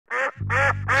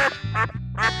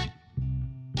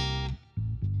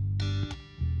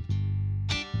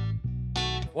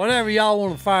Whatever y'all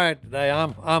want to fire today,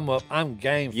 I'm up. I'm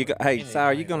game. Hey, Si,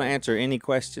 are you going to answer any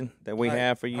question that we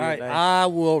have for you today? I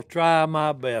will try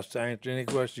my best to answer any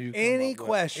question you come Any up with.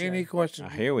 question. Any question.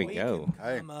 Here we go.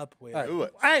 Come up with.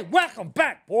 Hey, welcome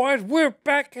back, boys. We're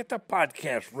back at the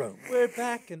podcast room. We're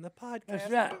back in the podcast. That's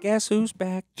right. Guess who's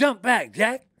back? Jump back,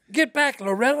 Jack. Get back,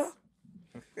 Loretta.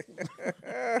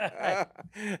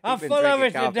 I'm full of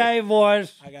it today,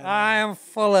 boys. I am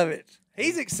full of it.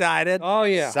 He's excited. Oh,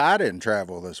 yeah. Si didn't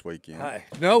travel this weekend. Hey,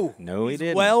 no. No, he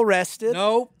didn't. Well rested.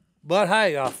 No. But,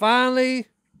 hey, I finally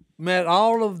met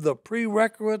all of the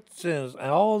prerequisites and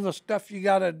all the stuff you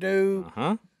got to do.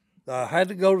 Uh-huh. I had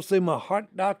to go to see my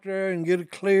heart doctor and get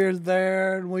it cleared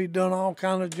there, and we done all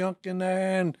kind of junk in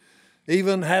there, and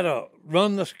even had to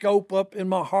run the scope up in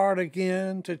my heart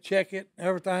again to check it, and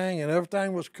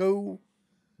everything was cool.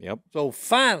 Yep. So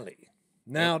finally,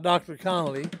 now Dr.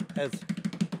 Connolly has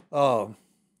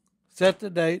set the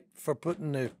date for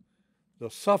putting the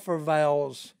sulfur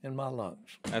valves in my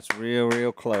lungs. That's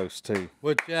real close, too.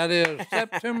 Which that is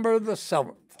September the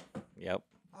 7th. Yep.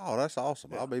 Oh, that's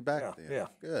awesome. I'll be back then. Yeah.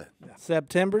 Good.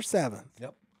 September 7th.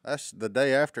 Yep. That's the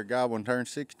day after Godwin turned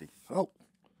 60. Oh.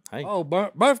 Hey. Oh,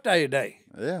 birthday day.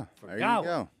 Yeah. There you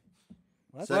Godwin.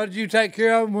 go. So did you take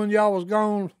care of him when y'all was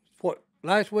gone, what,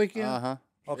 last weekend? Uh-huh.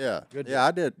 Okay, Yeah. good Yeah,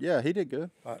 I did. Yeah, he did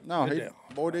good. right, No, good he deal.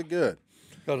 boy did good.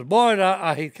 Because the boy,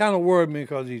 he kind of worried me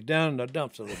because he's down in the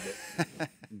dumps a little bit.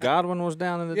 Godwin was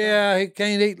down in the Yeah, he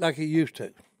can't eat like he used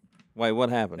to. Wait, what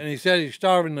happened? And he said he's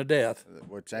starving to death,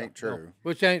 Which ain't true.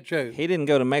 which ain't true. He didn't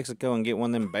go to Mexico and get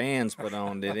one of them bands put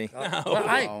on, did he? But,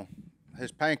 hey, Oh,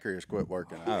 his pancreas quit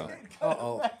working. I think.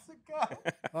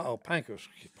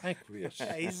 pancreas.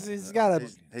 He's got a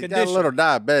He's condition. got a little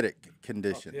diabetic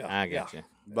condition. Yeah. I got you.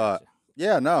 But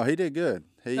yeah, no, he did good.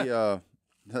 He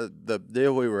the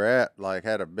deal we were at like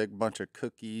had a big bunch of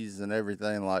cookies and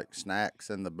everything like snacks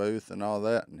in the booth and all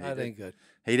that. And That ain't good.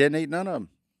 he didn't eat none of them.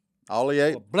 All he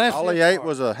ate, bless all his he ate heart.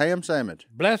 was a ham sandwich.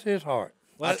 Bless his heart.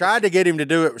 I tried to get him to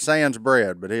do it with sans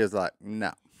bread, but he was like,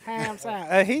 no. ham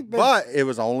sandwich. But it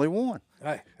was only one.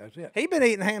 Hey, that's it. He'd been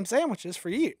eating ham sandwiches for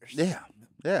years. Yeah.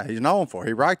 Yeah, he's known for it.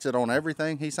 He writes it on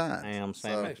everything he signs. Ham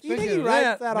sandwich. You think Speaking he of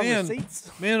writes that on me and-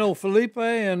 receipts? Me and old Felipe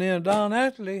and then Don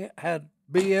Ashley had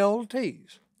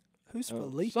BLTs Who's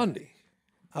Felipe? Sunday.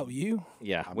 Oh, you?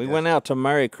 Yeah, we went out to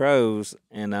Murray Crow's,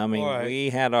 and I mean, All right.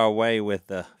 we had our way with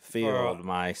the field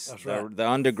mice, That's the, right. the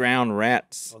underground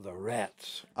rats. Oh, the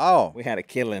rats. Oh, We had a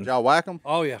killing. did y'all whack him?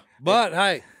 Oh, yeah. But,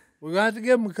 hey, we're going to have to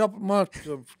give them a couple of months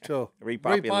to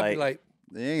Repopulate. repopulate.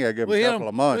 You ain't got to give him We a hit couple them.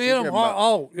 of months. We You hit give them him hard. about-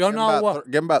 Oh, you give him know about what?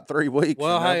 give him about 3 weeks.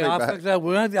 Well, and they'll hey, be I back. fixed that. I'm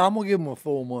going to give him a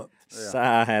full month. Si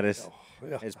had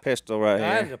Yeah. his pistol right I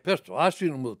had here. a pistol. I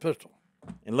shoot him with a pistol.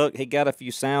 And look, he got a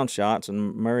few sound shots,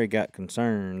 and Murray got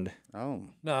concerned. Oh,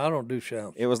 No, I don't do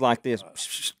sounds. It was like this.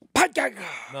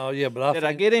 No, yeah, but Did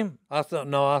I get him? I thought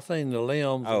no, I seen the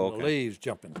limbs Oh, and the okay. leaves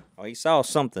jumping. Oh, he saw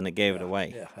something that gave it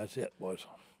away. Yeah, that's it, boys.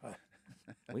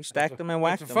 We stacked them and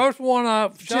whacked The them. first one I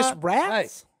shot, Just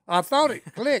rats? Hey, I thought it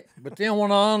clicked, but then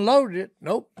when I unloaded it,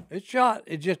 nope, it shot.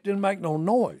 It just didn't make no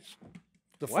noise.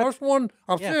 The first one,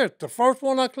 I'm Yeah. serious. The first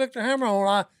one I clicked the hammer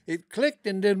on, it clicked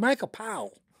and didn't make a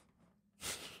pow.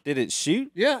 Did it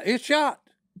shoot? Yeah, it shot.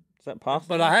 Is that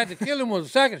possible? But I had to kill him with the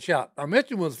second shot. I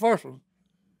missed him with the first one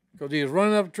because he was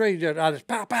running up the tree. I just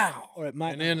pow, pow. Or it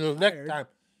might And then not the be next fired. time,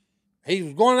 he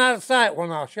was going out of sight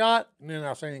when I shot, and then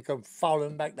I seen him come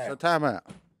falling back down. so time out.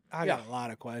 I got a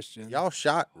lot of questions. Y'all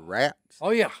shot rats?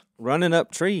 Oh, yeah. Running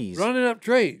up trees. Running up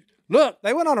trees. Look.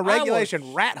 They went on a I was-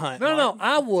 regulation rat hunt. No, Mark.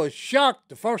 I was shocked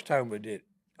the first time we did it.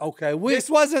 Okay, This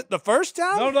wasn't the first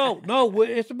time? no.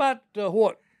 It's about,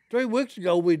 3 weeks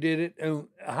ago we did it. And,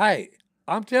 hey,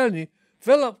 I'm telling you,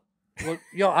 Phillip,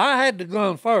 I had the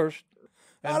gun first.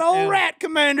 That old rat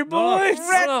commander, boys.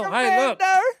 Rat no, commander.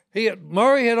 hey, look.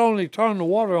 Murray had only turned the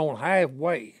water on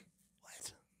halfway.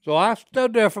 What? So I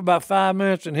stood there for about 5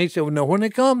 minutes, and he said, "Well, no, when they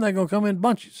come, they're gonna come in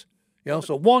bunches."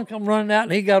 So one come running out,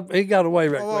 and he got away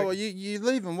right quick. Well, you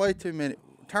leaving way too many.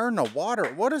 Turn the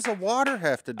water. What does the water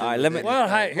have to do? All right, with let me- anything? Well,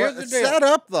 hey, here's the deal. Set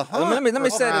up the hunt. Let me for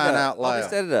set it crying up. Out Let me loud.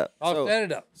 set it up. I'll set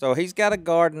it up. So he's got a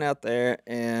garden out there,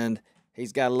 and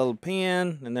he's got a little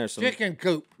pen, and there's some Chicken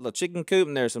coop. little chicken coop,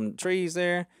 and there's some trees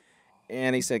there.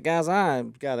 And he said, "Guys,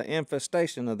 I've got an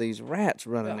infestation of these rats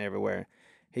running everywhere."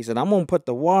 He said, "I'm gonna put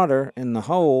the water in the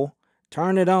hole,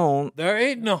 turn it on." They're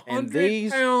eating 100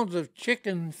 these- pounds of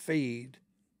chicken feed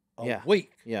a Yeah.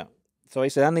 week. Yeah. So he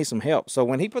said, "I need some help." So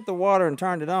when he put the water and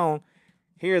turned it on,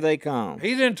 here they come.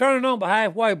 He didn't turn it on but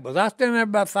halfway, but I stand there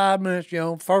about 5 minutes,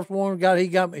 First one he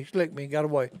got me, he slicked me, got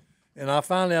away. And I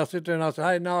sit there and I said,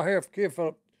 "Hey, no, here,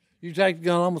 Phillip, you take the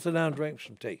gun, I'm gonna sit down and drink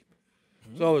some tea."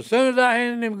 So as soon as I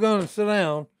handed him a gun and sit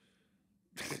down,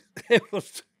 it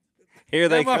was Here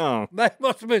they come. They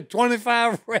must have been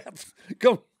 25 rats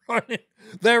come running.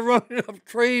 They're running up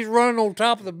trees, running on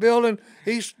top of the building.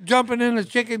 He's jumping in the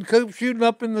chicken coop, shooting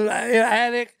up in the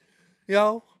attic, you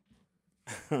know.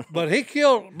 But he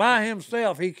killed, by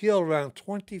himself, he killed around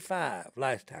 25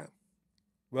 last time.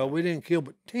 Well, we didn't kill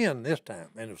but 10 this time,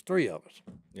 and it was 3 of us.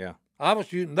 Yeah. I was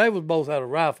shooting. They was both had a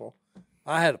rifle.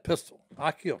 I had a pistol.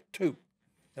 I killed 2.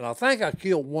 And I think I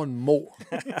killed 1 more.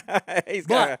 He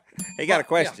got a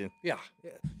question. Yeah.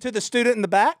 To the student in the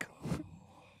back.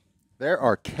 There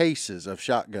are cases of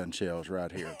shotgun shells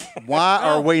right here. Why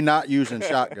are we not using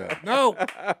shotguns? No.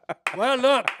 Well,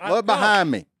 look. Look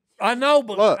behind me. I know,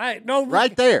 but Look, hey, no.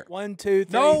 right there. 1, 2,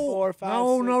 3, No, 4, 5.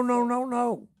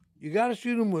 no. You got to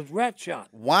shoot them with rat shot.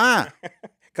 Why?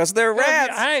 Because they're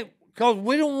rats. Hey, because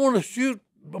we don't want to shoot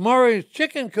Murray's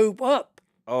chicken coop up.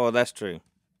 Oh, that's true.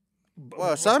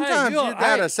 Well, sometimes you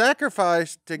got to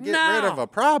sacrifice to get rid of a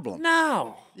problem.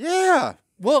 No. Yeah.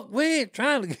 Well, we ain't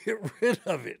trying to get rid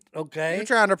of it, okay? You're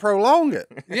trying to prolong it.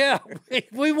 Yeah,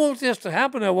 we want this to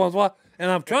happen every once in a while, and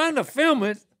I'm trying to film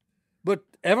it, but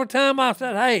every time I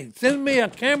said, hey, send me a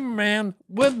cameraman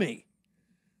with me,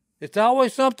 it's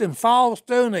always something falls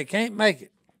through and they can't make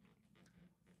it.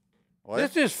 What?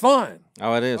 This is fun.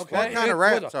 Oh, it is. Okay. What kind of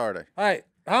rats are they? Hey,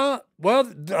 well,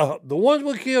 the ones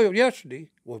we killed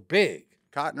yesterday were big.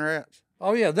 Cotton rats?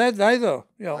 Oh, yeah, they're the,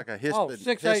 Like a hispid,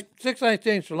 6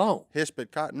 inch long.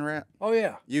 hispid cotton rat? Oh,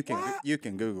 yeah. You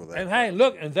can Google that. And, hey,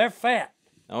 look, and they're fat.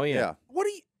 Oh, yeah. Yeah. What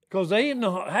do you? Because they're eating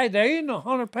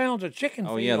 100 pounds of chicken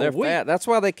Oh, feed yeah, a they're week. fat. That's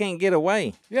why they can't get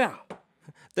away. Yeah.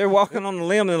 They're walking on the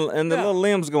limb, and the Yeah. little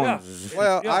limb's going. Yeah. zzz.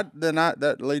 Well, Yeah.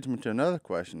 that leads me to another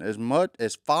question.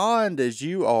 As fond as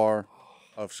you are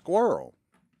of squirrel,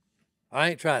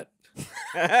 I ain't tried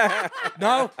it.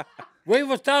 No. We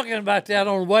was talking about that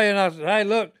on the way, and I said, hey,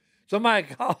 look, somebody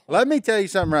called. let me tell you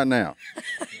something right now.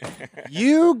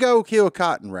 You go kill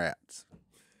cotton rats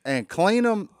and clean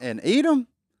them and eat them,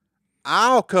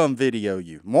 I'll come video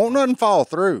you. Won't nothing fall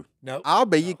through. No. I'll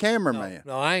be your cameraman.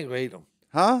 No, I ain't gonna eat them.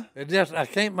 Huh? It just, I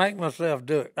can't make myself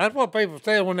do it. That's what people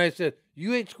said when they said,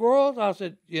 you eat squirrels? I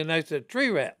said, yeah, and they said, tree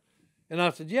rat. And I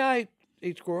said, yeah, I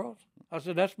eat squirrels. I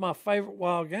said, that's my favorite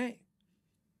wild game.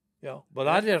 You know, but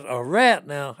a rat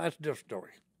now, that's a different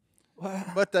story.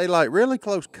 But they like really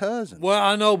close cousins. Well,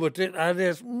 I know, but I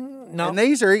just, no. And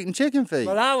these are eating chicken feed.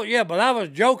 But I was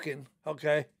joking,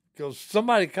 okay, because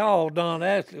somebody called Don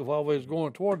Ashley while we was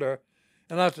going toward there,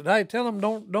 and I said, "Hey, tell them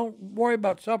don't worry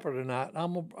about supper tonight.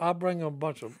 I'll bring them a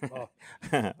bunch of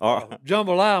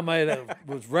jambalaya made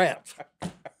with rats."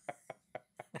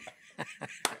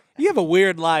 You have a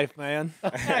weird life, man.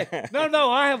 Hey, no,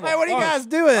 I have. Hey, what are you guys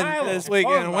doing this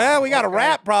weekend? Well, we got a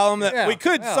rat problem that we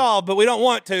could solve, but we don't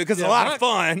want to because it's a lot of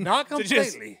fun. Not to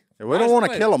just completely. We don't want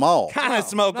to kill them all. kind of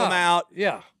smoke them out,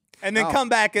 Yeah. and then come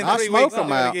back in Not 3 smoke weeks and them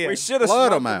do it out. again. We should have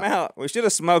Flood smoked 'em them out. out. We should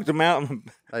have smoked them out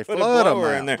and They put a flood 'em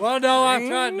blower out. in there. Well, no, I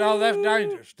tried. No, that's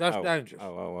dangerous. That's dangerous.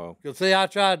 Oh. Because see, I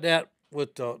tried that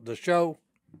with the show,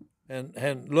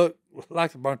 and look,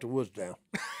 like to burnt the woods down.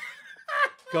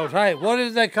 Because hey, what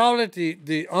did they call it?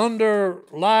 The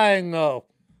underlying,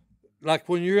 like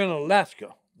when you're in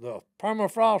Alaska, the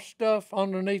permafrost stuff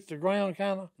underneath the ground,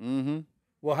 kind of. Mm-hmm.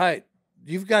 Well, hey,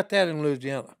 you've got that in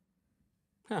Louisiana.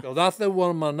 Because I threw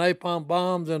one of my napalm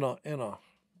bombs in a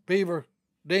beaver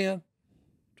den,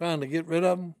 trying to get rid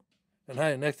of them. And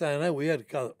hey, next thing I know, we had to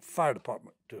call the fire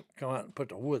department to come out and put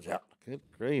the woods out. Good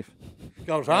grief.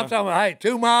 Because I'm talking about, hey,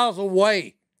 2 miles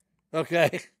away,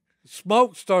 okay,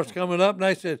 smoke starts coming up, and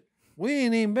they said, we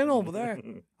ain't even been over there.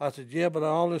 I said, yeah, but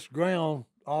all this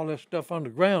stuff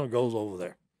underground goes over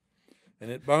there. And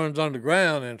it burns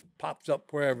underground and pops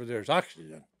up wherever there's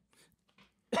oxygen.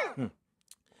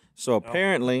 So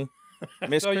apparently,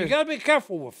 Miss So you got to be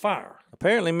careful with fire.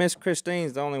 apparently Miss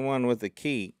Christine's the only one with the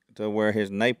key to where his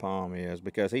napalm is,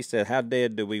 because he said, how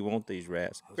dead do we want these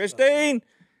rats? Christine,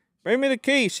 bring me the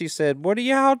key. She said, what are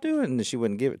y'all doing? And she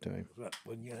wouldn't give it to him. Right,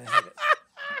 when you have it.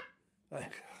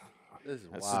 This is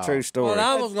That's wild. the true story. Well,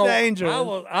 I was That's gonna, dangerous.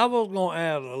 I was going to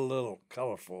add a little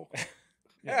colorful.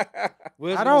 Yeah.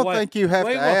 I don't think you have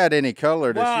to add any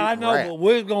color to Well, shoot I a know, rat. but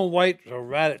we're going to wait till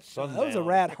right at sundown. That was a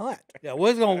rat hunt. Yeah,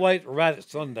 we're going to wait right at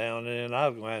sundown, and then I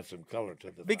was going to add some color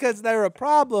to the Because they're a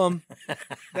problem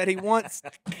that he wants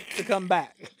to come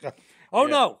back. Oh,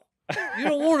 no. You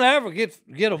don't want to ever get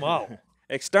them all.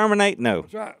 Exterminate? No.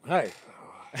 That's right.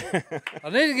 Hey, I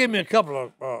need to give me a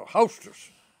couple of holsters.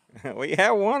 Well, you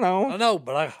have one on. I know,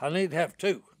 but I need to have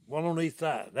 2, one on each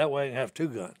side. That way I can have 2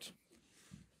 guns.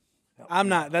 I'm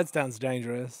not. That sounds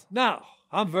dangerous. No.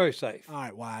 I'm very safe. All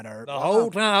right, Wyatt Earp. The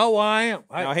whole time. Oh, I am.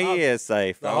 No, he is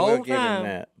safe. The I whole will give him time.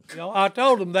 that. You know, I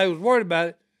told them they was worried about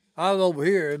it. I was over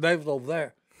here and they was over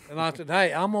there. And I said,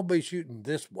 hey, I'm going to be shooting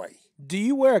this way. Do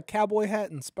you wear a cowboy hat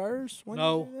and spurs when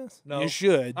you do this? No. You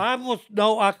should. I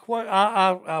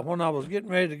when I was getting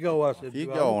ready to go, I said, You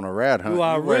go on a rat hunt. do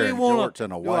I you really wearing want jorts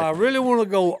and a to? Do I white. really want to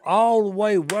go all the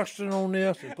way western on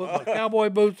this and put my cowboy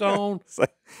boots on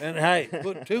and hey,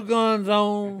 put 2 guns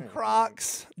on?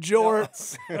 Crocs,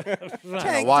 jorts,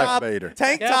 tank wife top, beater.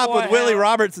 tank top Cowboy with Willie hat.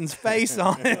 Robertson's face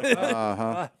on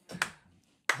it.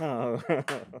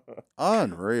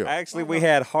 Unreal. Actually, we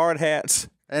had hard hats.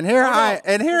 And here I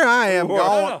am no.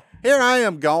 going. Here I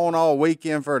am going all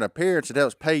weekend for an appearance that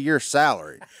helps pay your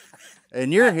salary,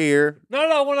 and you're here.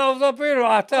 No, when I was up here,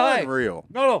 I tell you. Unreal.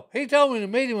 No, he told me to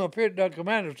meet him up here at Duck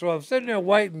Commander, so I'm sitting there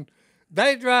waiting.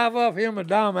 They drive up, him and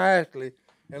Dom Ashley,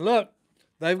 and look,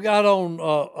 they've got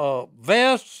on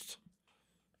vests,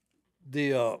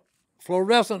 the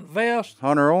fluorescent vest.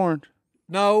 Hunter Orange.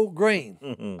 No, green.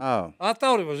 Oh, I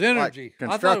thought it was energy. Like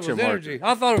I thought it was construction energy.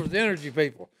 I thought it was energy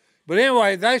people. But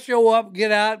anyway, they show up,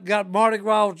 get out, got Mardi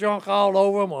Gras junk all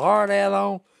over them, a hard hat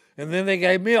on, and then they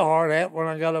gave me a hard hat when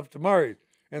I got up to Murray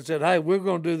and said, hey, we're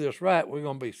going to do this right. We're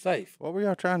going to be safe. what were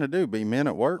y'all trying to do? Be men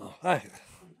at work? Hey,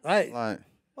 Like,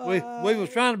 we was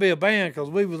trying to be a band because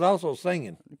we was also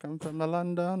singing. you come from the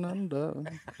London under.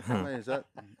 I mean, is that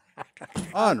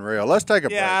unreal? Let's take a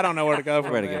break. Yeah, I don't know where to go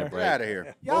from Ready to get a there. break. We're out of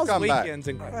here. Y'all's we'll come back. weekend's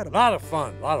A incredible. lot of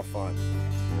fun, a lot of fun.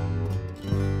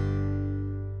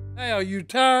 Hey, are you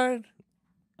tired?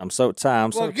 I'm so tired. I'm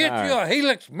Well, so get tired. you a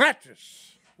Helix mattress.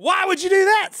 Why would you do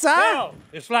that, son? Well,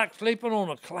 it's like sleeping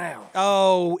on a cloud.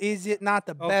 Oh, is it not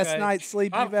the best Okay. night's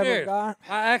sleep I'm you've ever serious. got?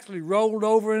 I actually rolled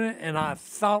over in it, and I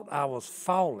thought I was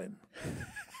falling.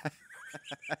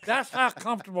 That's how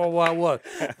comfortable I was.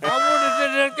 I wanted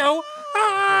to just go,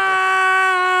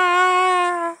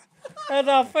 ah! And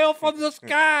I fell from the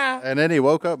sky. And then he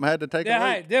woke up and had to take a Yeah,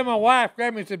 leak. hey, then my wife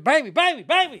grabbed me and said, baby, baby,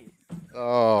 baby.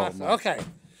 Oh, I said, okay.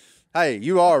 hey,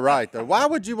 you are right though. Why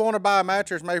would you want to buy a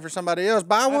mattress made for somebody else?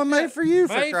 Buy one made for you,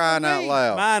 for Made for crying out me.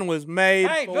 loud. Mine was made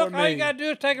Hey, for look, all you me. got to do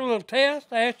is take a little test,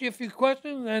 ask you a few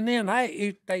questions, and then,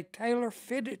 hey, they tailor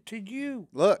fit it to you.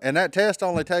 Look, and that test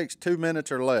only takes 2 minutes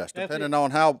or less, That's depending it.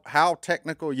 on how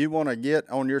technical you want to get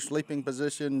on your sleeping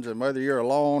positions and whether you're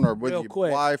alone or with Real your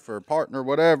quick. wife or partner,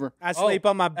 whatever. I sleep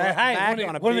on my Hey, back when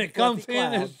on a when big it comes fluffy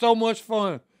in, cloud. it's so much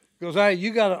fun. Because, hey, you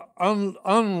got to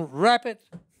unwrap it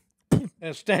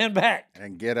and stand back.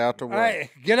 And get out the way.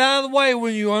 Hey, get out of the way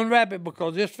when you unwrap it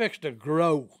because it's fixed to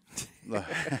grow.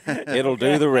 It'll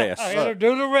do the rest. It'll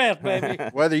do the rest, baby.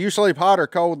 Whether you sleep hot or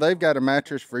cold, they've got a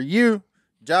mattress for you.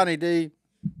 Johnny D,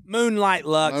 Moonlight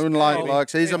Lux. Moonlight baby.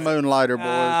 Lux. He's a moonlighter, Oh, boy.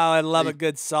 I love a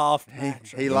good soft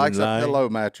mattress. He likes a Moonlight. pillow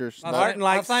mattress. Martin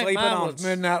likes I think sleeping mine on was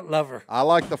Midnight Lover. I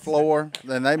like the floor.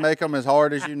 Then they make them as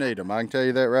hard as you need them. I can tell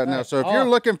you that right now. So if you're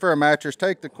looking for a mattress,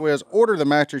 take the quiz, order the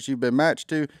mattress you've been matched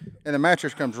to, and the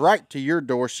mattress comes right to your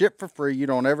door, shipped for free. You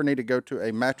don't ever need to go to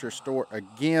a mattress store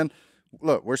again.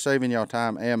 Look, we're saving y'all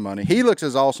time and money. Helix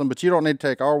is awesome, but you don't need to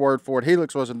take our word for it.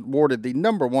 Helix was awarded the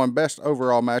 #1 best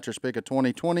overall mattress pick of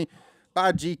 2020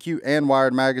 by GQ and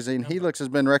Wired Magazine. Helix has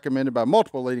been recommended by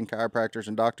multiple leading chiropractors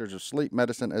and doctors of sleep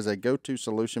medicine as a go-to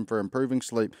solution for improving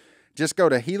sleep. Just go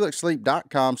to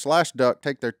helixsleep.com/duck,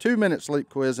 take their 2-minute sleep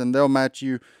quiz, and they'll match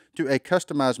you to a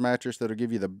customized mattress that'll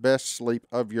give you the best sleep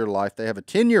of your life. They have a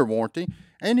 10-year warranty,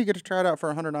 and you get to try it out for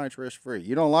 100 nights risk-free.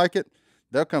 You don't like it,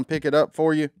 they'll come pick it up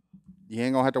for you. You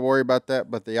ain't going to have to worry about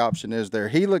that, but the option is there.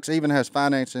 Helix even has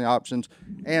financing options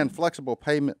and flexible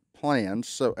payment plans,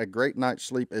 so a great night's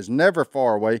sleep is never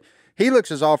far away.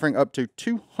 Helix is offering up to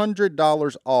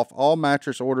 $200 off all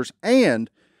mattress orders and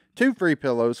 2 free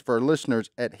pillows for listeners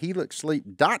at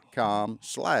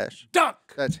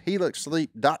helixsleep.com/duck. That's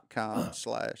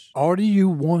helixsleep.com/duck. Order you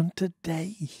one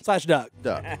today.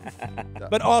 /duck.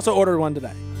 But also order one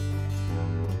today.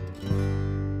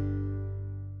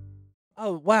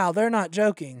 Oh, wow. They're not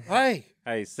joking. Hey,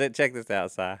 Hey, check this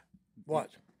out, Si. what?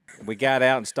 We got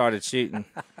out and started shooting,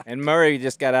 and Murray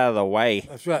just got out of the way.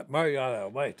 That's right. Murray got out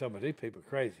of the way. Told me these people are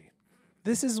crazy.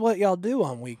 This is what y'all do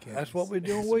on weekends. That's what we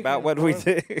do on It's weekends. about what we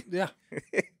brother. do. Yeah.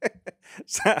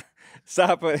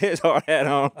 Si put his hard hat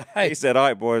on. Hey. He said, all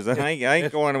right, boys, I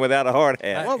ain't going without a hard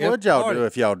hat. What It's would y'all party. do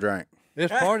if y'all drank?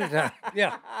 It's party time.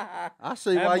 Yeah. I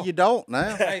see why you don't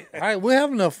now. Hey, we have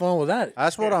enough fun without it.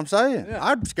 That's what I'm saying.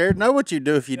 I'm scared to know what you'd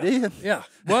do if you did. Yeah.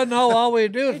 Well, no, all we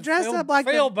do is dressed up like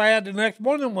feel bad the next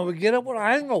morning when we get up with a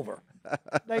hangover.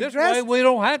 They This dressed, way we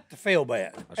don't have to feel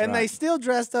bad. and they still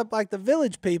dressed up like the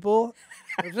village people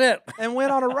That's it. and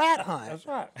went on a rat hunt. That's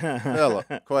right.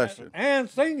 Phillip, question. And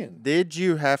singing. Did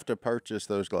you have to purchase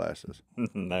those glasses?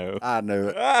 No. I knew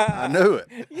it. I knew it.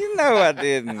 You know I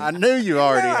didn't. I knew you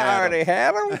already I had already them.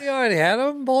 had them. You already had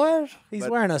them, boys. He's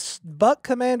wearing a Buck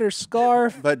Commander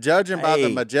scarf. But judging by the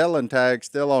Hey. Magellan tag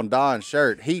still on Don's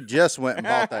shirt, he just went and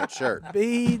bought that shirt.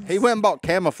 Beads. He went and bought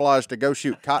camouflage to go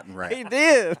shoot cotton rat. He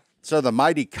did. So the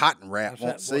mighty cotton rat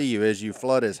won't see you as you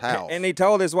flood his house. And he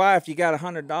told his wife, "You got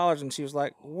 $100," and she was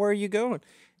like, "Where are you going?"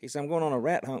 He said, "I'm going on a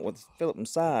rat hunt with Phillip and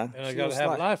Si." And I She got to was have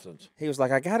like- a license. He was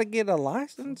like, "I got to get a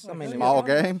license." I mean, Small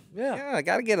game. Yeah. Yeah, I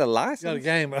got to get a Got a license.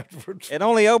 game afterwards. It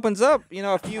only opens up,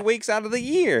 a few weeks out of the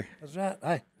year. That's right.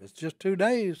 Hey, it's just 2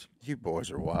 days. You boys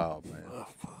are wild,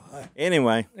 man.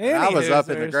 Anyway, I was up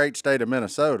in the Anywho, great state of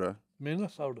Minnesota,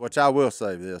 Minnesota. which I will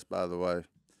say this, by the way.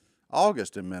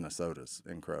 August in Minnesota's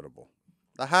incredible.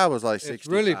 The high was like 65. It's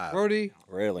really pretty.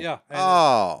 really, Yeah. and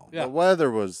Oh, Yeah. the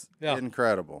weather was Yeah.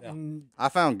 incredible. Yeah. I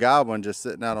found Godwin just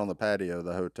sitting out on the patio of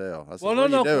the hotel. I said, Well, what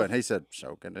no, are you no, doing? He said,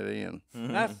 soaking it in.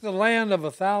 That's the land of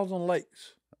 1,000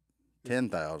 lakes.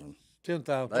 10,000.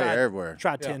 10,000. They're everywhere.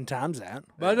 Try 10 times that.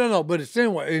 But I don't know. But it's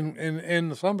anyway. In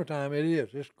the summertime, it is.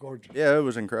 It's gorgeous. Yeah, it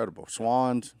was incredible.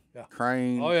 Swans, Yeah.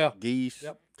 cranes, Oh, yeah. geese,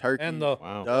 Yep. turkey, And the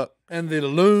duck. and the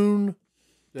loon.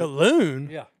 The loon?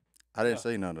 Yeah. I didn't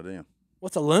see none of them.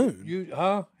 What's a loon?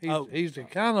 He's a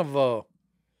kind of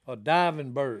a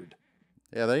diving bird.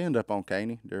 Yeah, they end up on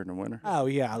Caney during the winter. Oh,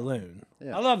 yeah, a loon.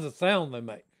 Yeah. I love the sound they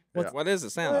make. what does it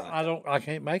sound like? I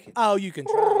can't make it. Oh, you can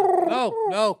try.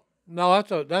 No.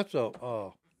 That's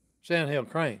a sandhill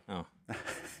crane. Oh,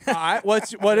 All right,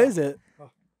 what is it?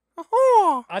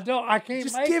 I can't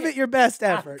Just make give it your best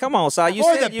effort. come on, Si. You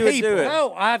For said the you would people. do it.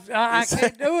 No, I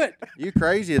can't do it. You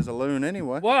crazy as a loon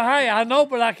anyway. Well, hey, I know,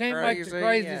 but I can't make the Crazy,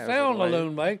 crazy yeah, sound the it's a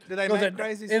loon makes. Do they 'Cause make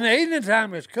crazy in the evening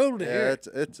time? It's cool to Yeah, hear.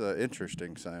 it's an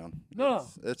interesting sound. No.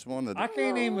 It's one that I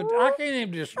can't even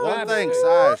describe one thing it. Si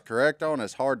is correct on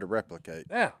is hard to replicate.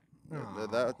 Yeah.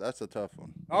 That's a tough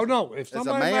one. Oh no, if As a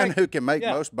somebody man make- who can make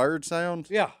yeah. most bird sounds,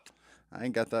 yeah, I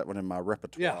ain't got that one in my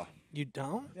repertoire. yeah, You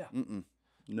don't?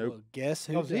 Nope. Well, guess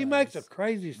who because he does? makes a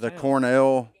crazy The sound.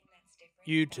 Cornell,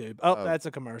 YouTube. Oh, that's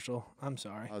a commercial. I'm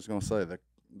sorry. I was gonna say the If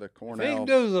he Cornell can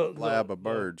do the lab of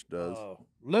birds does.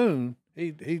 loon,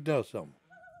 he does something.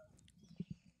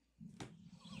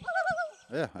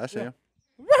 Yeah, that's him.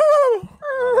 No,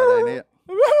 that ain't it.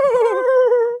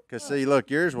 Cause see, look,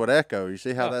 yours would echo. You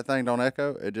see how that thing don't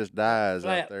echo? It just dies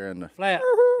Flat. out there in the. Flat.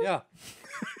 Yeah.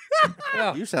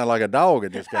 Yeah. You sound like a dog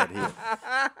that just got hit.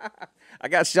 I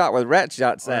got shot with rat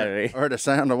shot Saturday. Or the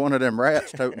sound of one of them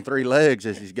rats toting 3 legs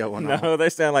as he's going on. No, they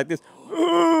sound like this.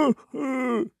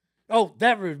 Oh,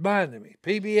 that reminded me.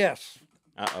 PBS.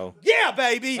 Uh-oh. Yeah,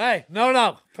 baby. Hey,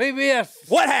 no. PBS.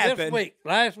 What This happened? week,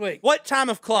 last week. What time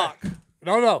of clock?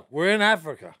 No. We're in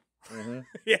Africa.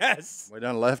 Yes. We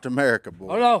done left America, boy.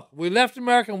 Oh no, we left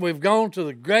America and we've gone to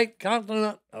the great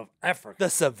continent of Africa. The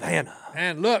savannah.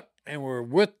 And look, and we're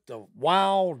with the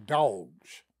wild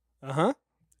dogs. Uh-huh.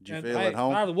 Did you And, feel hey, at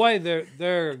home? by the way,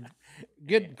 they're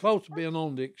getting close to being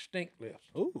on the extinct list.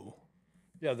 Ooh.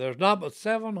 Yeah, there's not but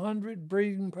 700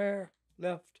 breeding pair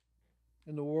left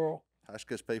in the world. That's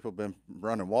because people been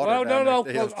running water Well, down no,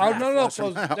 their deals because trying to flush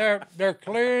 'em out. they're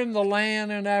clearing the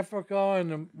land in Africa and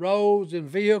the roads and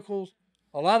vehicles.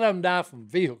 A lot of them die from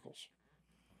vehicles.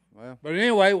 Well, But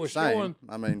anyway, it was same. showing.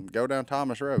 I mean, go down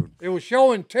Thomas Road. It was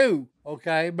showing 2.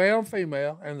 Okay, male and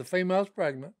female, and the female's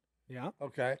pregnant. Yeah.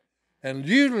 Okay, and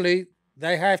usually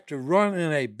they have to run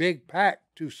in a big pack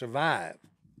to survive.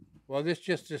 Well, these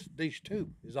 2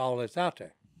 is all that's out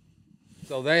there.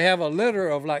 So they have a litter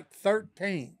of like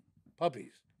 13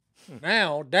 puppies.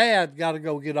 Now, Dad got to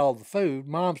go get all the food.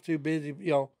 Mom's too busy,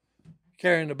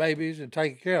 carrying the babies and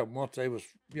taking care of them once they was,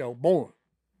 born.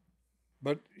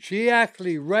 But she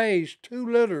actually raised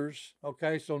 2 litters.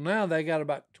 Okay, so now they got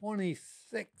about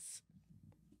 26.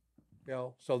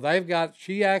 So they've got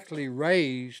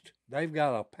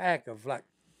a pack of like,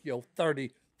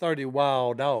 30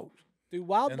 wild dogs. Do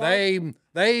wild And dogs?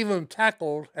 they even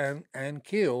tackled and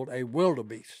killed a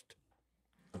wildebeest.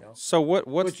 So what's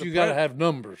But the you got to have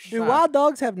numbers. Do wild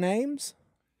dogs have names?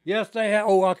 Yes, they have.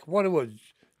 Oh, what it was?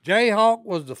 Jayhawk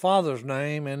was the father's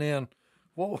name, and then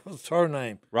what was her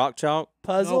name? rock chalk?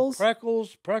 Puzzles? No,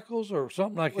 Preckles or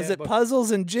something like Was that. it but- puzzles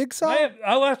and jigsaw?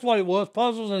 that's what it was.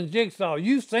 Puzzles and Jigsaw.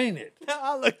 You've seen it.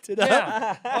 I looked it up.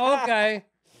 Yeah. Oh, okay.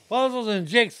 Puzzles and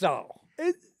Jigsaw.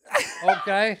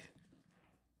 Okay.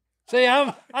 See,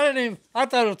 I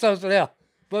thought it was something else.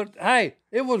 But hey,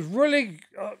 it was really,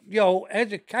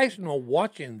 educational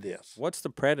watching this. What's the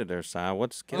predator, Si?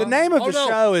 What's The name of the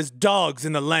show is Dogs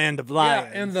in the Land of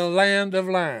Lions. Yeah, in the Land of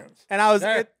Lions. And I was,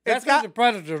 That's who the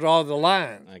predators are, the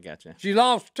lions. I gotcha. She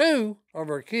lost 2 of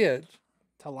her kids.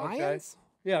 To lions?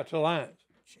 Yeah, to lions.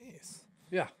 Jeez.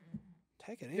 Yeah.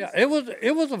 Take it easy. Yeah, it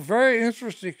was a very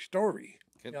interesting story.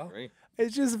 Good grief.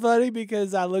 It's just funny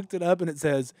because I looked it up and it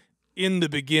says, in the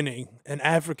beginning, an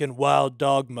African wild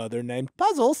dog mother named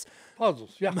Puzzles.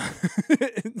 Puzzles, yeah.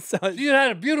 So She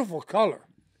had a beautiful color.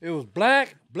 It was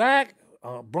black, brown,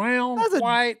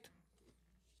 white,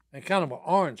 and kind of an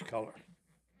orange color.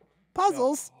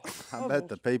 Puzzles. I bet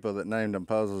the people that named them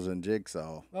Puzzles and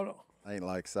Jigsaw No. ain't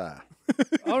like Si.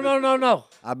 Oh, no.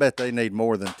 I bet they need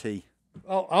more than tea.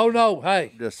 Oh, no,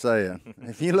 hey. Just saying.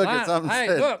 If you look at something and Hey,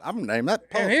 say, look. I'm going to name that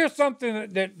Puzzle. And here's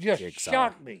something that just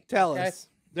shocked me. Tell okay? us.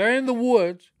 They're in the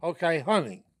woods,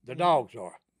 hunting. The dogs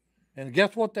are. And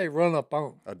guess what they run up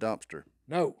on? A dumpster.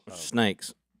 No.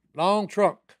 Snakes. Long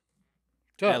trunk.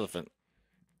 Tough. Elephant.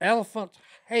 Elephants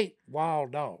hate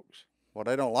wild dogs. Well,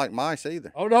 they don't like mice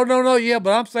either. Oh, no, yeah,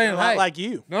 but I'm saying, Not hey. like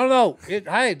you. No.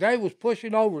 Hey, they was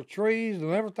pushing over trees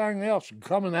and everything else and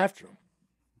coming after them.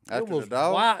 After the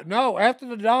dog? After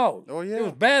the dog. Oh, yeah. It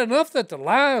was bad enough that the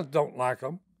lions don't like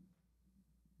them.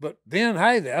 But then,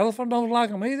 hey, the elephant don't like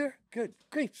them either. Good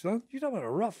grief, son. You're talking about a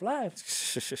rough life.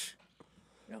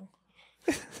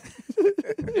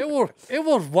 It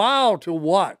was wild to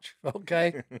watch,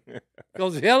 okay?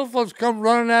 Because the elephants come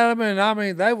running at them, and I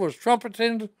mean, they was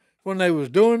trumpeting when they was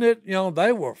doing it.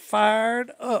 They were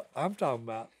fired up. I'm talking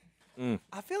about.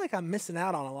 I feel like I'm missing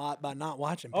out on a lot by not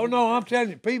watching. Oh, no, I'm telling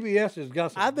you, PBS has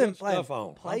got some I've been good playing stuff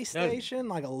on. PlayStation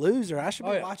like a loser. I should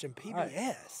be yeah. watching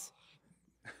PBS.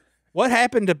 What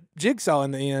happened to Jigsaw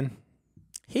in the end?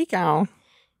 He gone.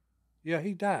 Yeah,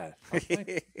 he died.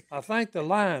 I think the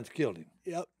lions killed him.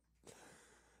 Yep.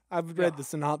 I've read the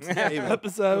synopsis of the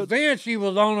episode. Then she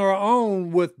was on her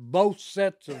own with both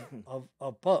sets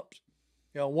of pups.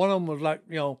 One of them was like,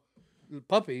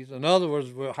 puppies, and the other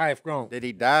were half grown. Did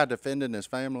he die defending his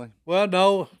family? Well,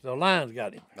 no, the lions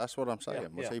got him. That's what I'm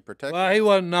saying. Was Yeah. he protected? Well, he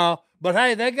wasn't, no. But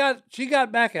hey, she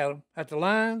got back at him, at the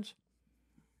lions,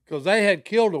 because they had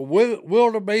killed a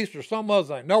wildebeest or some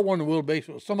other thing. Not one of the wildebeest,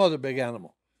 it was some other big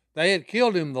animal. They had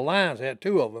killed him, the lions had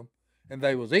 2 of them, and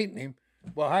they was eating him.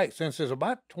 Well, hey, since there's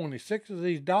about 26 of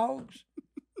these dogs,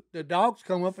 the dogs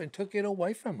come up and took it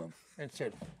away from him and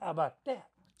said, how about that?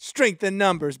 Strength in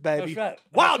numbers, baby. That's right.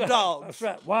 Wild That's right. dogs. That's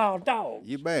right, wild dogs.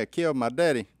 You may have killed my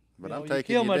daddy, but I'm You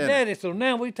taking killed you my dinner. daddy, so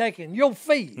now we taking your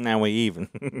feed. Now we even.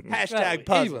 Hashtag Right,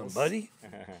 puzzles. even, buddy.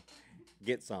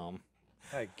 Get some.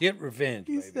 Hey, get revenge,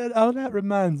 He baby. said, oh, that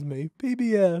reminds me.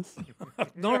 PBS.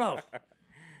 No.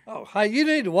 Oh, hey, you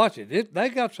need to watch it. They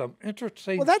got some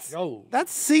interesting Well, shows.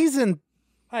 that's season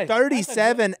Hey, that's a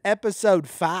 37, episode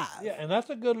 5. good- Yeah, and that's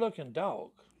a good-looking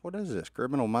dog. What is this?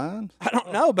 Criminal Minds? I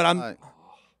don't know, but Like,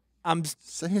 I'm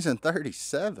season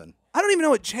 37. I don't even know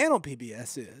what channel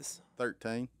PBS is.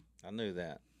 13. I knew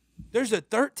that. There's a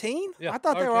 13? Yeah, I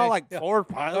thought they were all 13, like yeah. 4,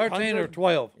 13 or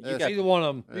 12. You got- Either one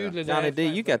of them. Usually Johnny they D,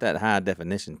 have you got that high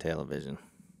definition television.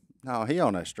 No, he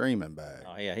on a streaming bag.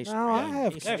 Oh yeah, he's. No, I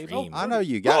have he's cable. streamed. I know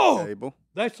you got Whoa! cable.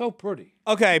 They're so pretty.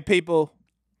 Okay, people.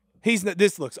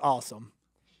 This looks awesome.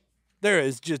 There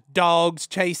is just dogs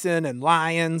chasing and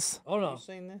lions. Oh, no.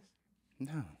 seen this?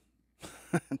 No.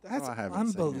 That's I haven't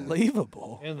seen it.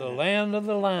 unbelievable. In the land of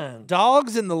the lions.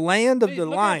 Dogs in the land of See, the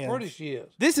look lions. how pretty she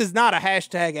is. This is not a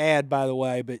hashtag ad, by the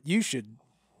way, but you should.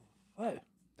 Hey,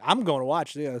 I'm going to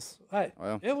watch this. hey,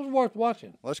 Well. it was worth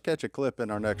watching. Let's catch a clip in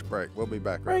our next break. We'll be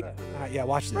back right Break. after. All right, yeah,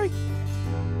 watch this.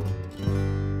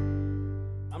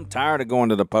 I'm tired of going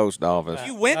to the post office.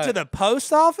 You went to the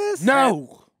post office?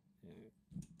 No.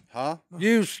 Huh?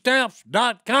 Use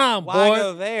stamps.com, Why boy.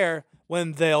 go there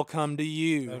when they'll come to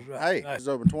you? That's right. Hey, it's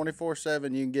open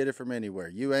 24/7. You can get it from anywhere.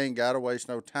 You ain't got to waste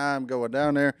no time going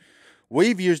down there.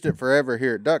 We've used it forever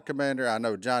here at Duck Commander. I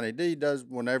know Johnny D does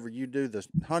whenever you do the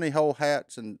honey hole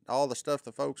hats and all the stuff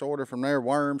the folks order from there,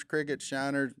 worms, crickets,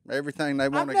 shiners, everything they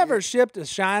want I've to never get. shipped a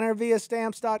shiner via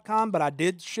stamps.com, but I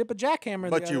did ship a jackhammer.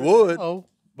 But the you other would. Oh,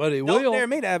 but he Don't will. dare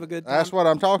me to have a good time. That's what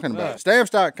I'm talking about. Right.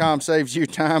 Stamps.com saves you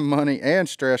time, money, and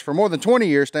stress. For more than 20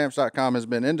 years, Stamps.com has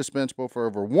been indispensable for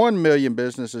over 1 million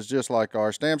businesses just like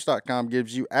ours. Stamps.com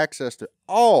gives you access to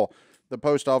all the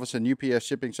post office and UPS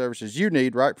shipping services you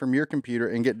need right from your computer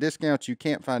and get discounts you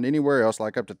can't find anywhere else,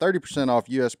 like up to 30% off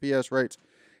USPS rates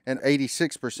and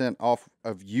 86% off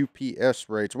of UPS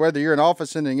rates. Whether you're an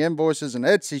office sending invoices, an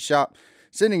Etsy shop,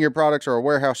 sending your products, or a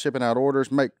warehouse shipping out orders,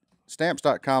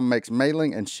 Stamps.com makes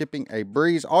mailing and shipping a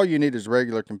breeze. All you need is a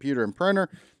regular computer and printer.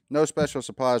 No special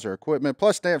supplies or equipment.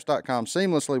 Plus, Stamps.com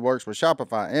seamlessly works with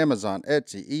Shopify, Amazon,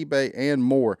 Etsy, eBay, and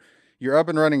more. You're up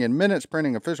and running in minutes,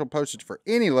 printing official postage for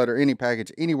any letter, any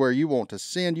package, anywhere you want to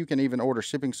send. You can even order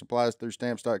shipping supplies through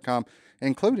Stamps.com,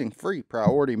 including free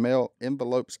priority mail,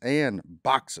 envelopes, and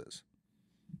boxes.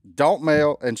 Don't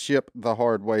mail and ship the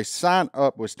hard way. Sign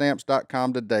up with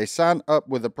Stamps.com today. Sign up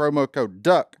with the promo code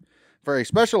DUCK for a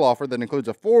special offer that includes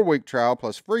a 4-week trial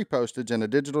plus free postage and a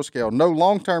digital scale. No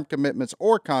long-term commitments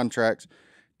or contracts.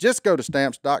 Just go to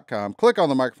Stamps.com, click on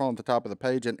the microphone at the top of the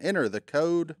page, and enter the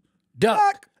code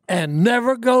Duck. And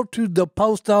never go to the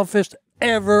post office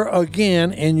ever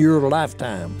again in your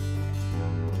lifetime.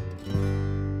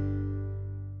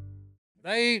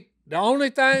 The only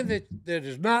thing that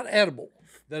is not edible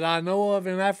that I know of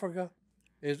in Africa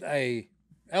is a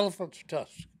elephant's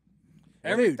tusk.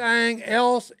 Everything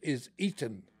else is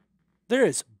eaten. There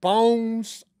is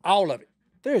Bones, all of it.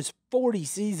 There's 40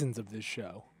 seasons of this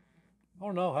show. Oh,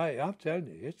 no, hey, I'm telling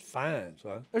you, it's fine,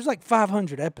 son. There's like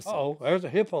 500 episodes. Oh, there's a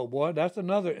hippo, boy. That's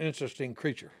another interesting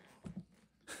creature.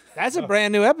 That's a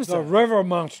brand new episode. The river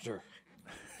monster.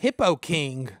 Hippo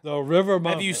King. The river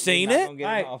monster. Have you seen Not it? gonna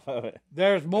get him off of it.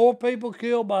 There's more people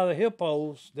killed by the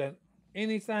hippos than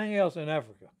anything else in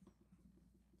Africa.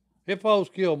 Hippos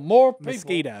kill more people.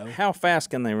 Mosquito. How fast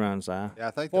can they run, Si? Yeah,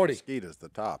 I think 40. the mosquito's the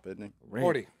top, isn't it?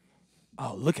 40.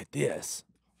 Oh, look at this.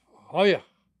 Oh, yeah.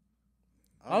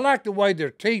 I like the way their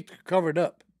teeth are covered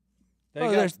up. They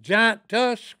got there's- giant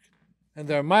tusks, and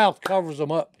their mouth covers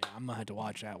them up. Yeah, I'm going to have to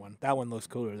watch that one. That one looks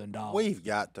cooler than Dog. We've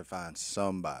got to find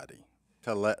somebody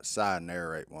to let Si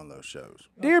narrate one of those shows.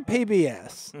 Dear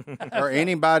PBS. Or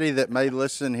anybody that may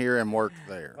listen here and work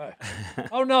there.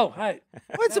 Oh, no, hey.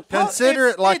 What's a Consider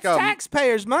it like it's a-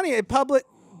 taxpayers' money, a public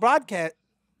broadcast.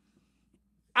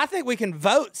 I think we can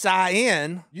vote Si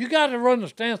in. You got to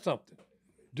understand something.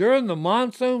 During the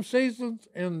monsoon seasons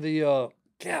in the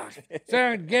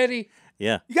Serengeti,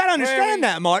 Yeah. You got to understand Prairie.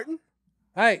 that, Martin.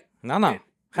 hey, No.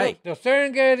 Hey, the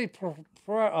Serengeti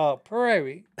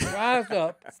prairie dries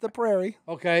up. It's the prairie.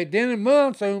 Okay, then in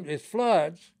monsoon it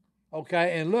floods.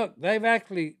 Okay, and look,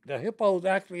 the hippos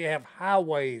actually have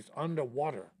highways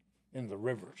underwater in the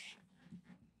rivers.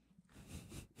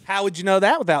 How would you know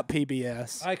that without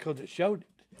PBS? Because it showed it.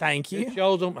 Thank you. It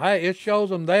shows them. Hey, it shows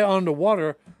them they're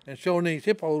underwater and showing these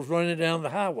hippos running down the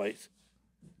highways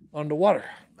underwater.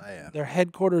 Man. Their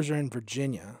headquarters are in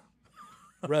Virginia.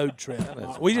 Road trip.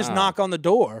 We just knock on the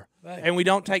door, and we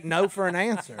don't take no for an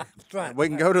answer. That's right. We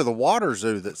can go to the water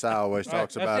zoo that Si always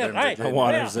talks That's about it. in Hey, Virginia.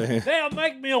 water zoo. They'll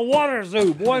make me a water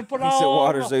zoo, boy. Put He's a all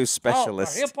water the- zoo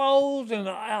specialist. The hippos and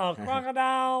the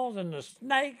crocodiles and the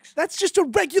snakes. That's just a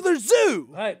regular zoo.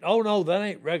 Hey, oh no, that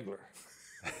ain't regular.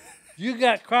 You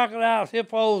got crocodiles,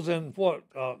 hippos, and what?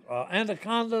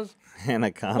 Anacondas.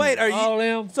 anaconda. Wait, are All you?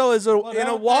 them. So is Well, in a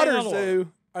they're water another one.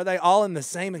 zoo? Are they all in the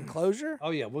same enclosure? Oh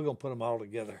yeah, we're gonna put them all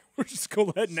together. We're just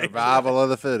gonna let nature. Survival of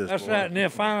the fittest. That's boy. right, and then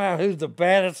find out who's the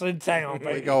baddest in town,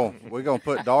 baby. We're gonna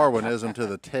put Darwinism to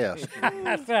the test.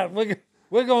 That's right.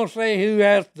 We're gonna see who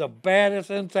has the baddest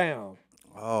in town.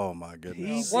 Oh my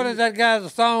goodness. What is that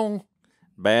guy's song?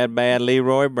 Bad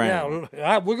Leroy Brown.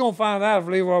 Yeah, we're gonna find out if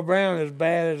Leroy Brown is as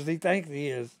bad as he thinks he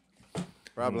is.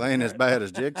 Probably ain't as bad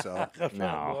as Jigsaw. That's No.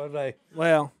 right, boy. They-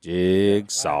 Well,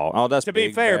 Jigsaw. Oh, that's to be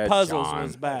Big fair, Bad Puzzles John.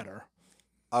 was better.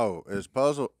 Oh, is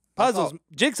Puzzle? I Puzzles, thought-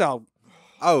 Jigsaw.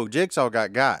 Oh, Jigsaw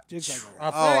got. Jigsaw. I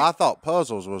Oh, think I thought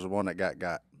Puzzles was the one that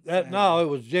got. no, it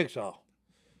was Jigsaw.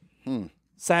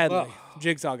 Sadly, Well-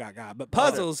 Jigsaw got. But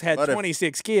Puzzles had but if-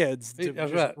 26 kids to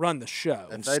That's just right. run the show.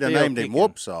 If they'd still have named him kicking.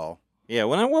 Whoopsaw, Yeah,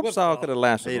 well, that Whoopsaw could have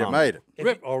lasted he'd have longer. made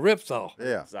it. Ripsaw.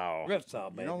 Yeah. Ripsaw,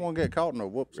 You baby. don't want to get caught in a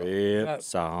Whoopsaw.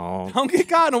 Ripsaw. Don't get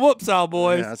caught in a whoopsaw,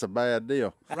 boys. Yeah, that's a bad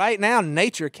deal. Right now,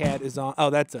 Nature Cat is on. Oh,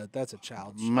 that's a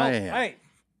child show. Man. Hey,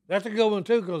 that's a good one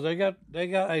too, because they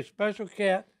got a special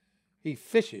cat. He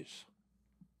fishes.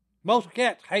 Most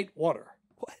cats hate water,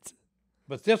 What?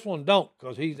 but this one don't,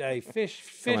 because he's a fish.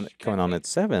 Coming on at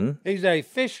 7. He's a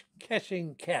fish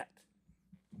catching cat.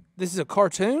 This is a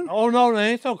cartoon? Oh no, there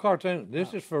ain't no cartoon.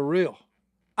 This is for real.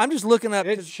 I'm just looking up.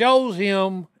 It shows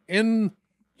him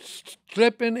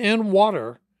slipping in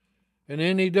water, and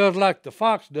then he does like the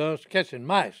fox does, catching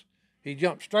mice. He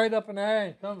jumps straight up in the air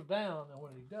and comes down, and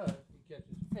when he does, he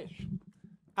catches fish.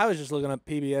 I was just looking up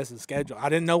PBS's schedule. I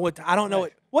didn't know what. I don't know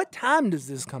what time does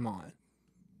this come on?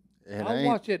 It I ain't.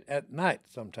 watch it at night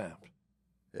sometimes.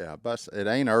 Yeah, but it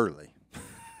ain't early.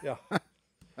 Yeah,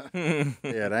 Yeah,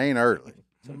 it ain't early.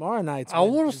 Tomorrow night's. I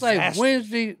want to say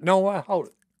Wednesday. No, I hold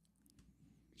it.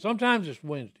 Sometimes it's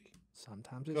Wednesday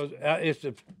Sometimes because it's.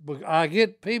 I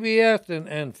get PBS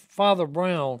and Father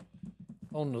Brown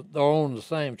they're on the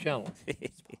same channel.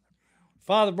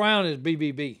 Father Brown is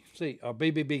BBBC or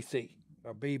BBBC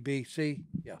or BBC.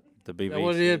 Yeah. The BBC. That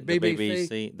what it is? The BBC?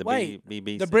 BBC. The Wait,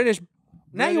 BBC. the British.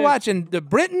 Now you're watching the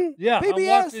Britain Yeah. I'm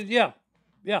PBS? watching, yeah.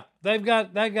 Yeah. They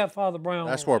got Father Brown.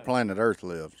 That's on where that. Planet Earth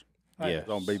lives. Yes. It's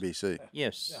on BBC.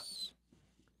 Yes.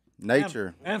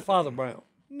 Nature. And Father Brown.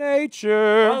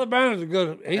 Nature. Father Brown is a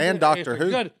good. And Doctor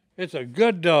Who. It's a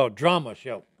good drama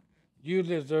show.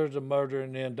 Usually there's a murder,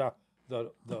 and then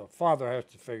the father has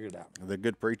to figure it out, The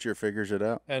good preacher figures it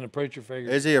out. and the preacher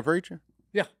figures. Is he a preacher?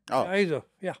 Yeah. Oh.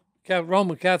 Yeah, he's a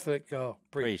Roman Catholic priest.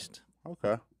 Priest.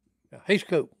 Okay. Yeah, he's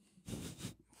cool.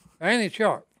 And he's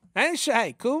sharp. And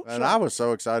hey, cool. And I was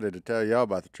so excited to tell y'all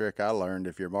about the trick I learned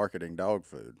if you're marketing dog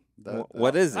food.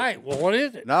 What is it? Hey, well, what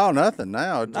is it? No, nothing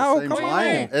now. It just No, seems come on.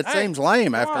 lame. It Hey. seems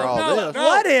lame after all this. no.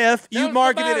 What if Tell you us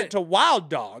marketed about it to wild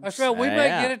dogs? That's right. We Yeah. may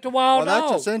get it to wild Well,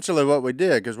 that's dogs. essentially what we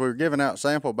did because we were giving out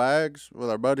sample bags with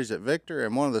our buddies at Victor,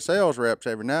 and one of the sales reps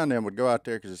every now and then would go out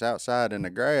there because it's outside in the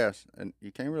grass, and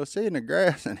you can't really see it in the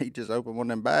grass, and he'd just open one of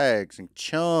them bags and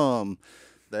chum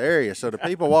the area. So the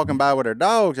people walking by with their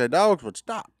dogs would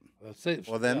stop. That's it.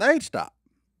 Well, then they'd stop.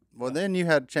 Well, then you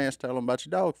had a chance to tell them about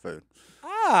your dog food.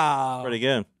 Ah. Pretty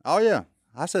good. Oh, yeah.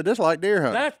 I said, this like deer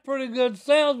hunting. That's pretty good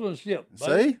salesmanship.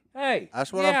 Buddy. See? Hey.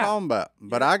 That's what yeah. I'm talking about.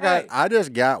 But Hey. I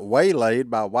just got waylaid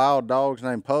by wild dogs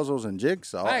named Puzzles and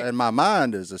Jigsaw, Hey. and my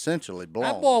mind is essentially blown.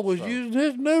 That boy was So, using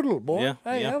his noodle, boy. Yeah,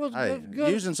 Hey, yeah. that was Hey,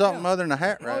 good. using something yeah. other than a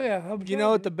hat Oh, rack. yeah. You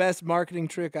know what the best marketing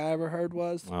trick I ever heard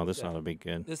was? Oh, this ought to be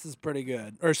good. This is pretty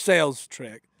good. Or sales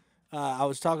trick. I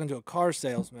was talking to a car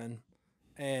salesman,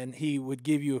 and he would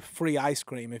give you a free ice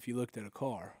cream if you looked at a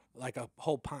car, like a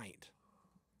whole pint.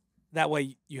 That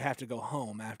way you have to go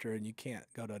home after, and you can't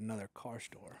go to another car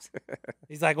store.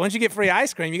 He's like, once you get free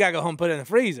ice cream, you got to go home and put it in the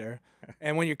freezer.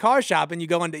 And when you're car shopping, you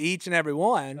go into each and every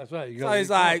one. That's right. You So gotta he's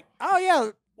be like, oh, yeah,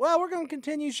 well, we're going to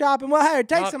continue shopping. Well, hey,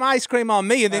 take Not- some ice cream on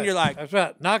me. And then Hey, you're like, that's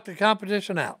right. Knock the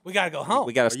competition out. we got to go home.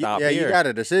 We got to Well, stop yeah, here. you got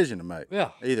a decision to make.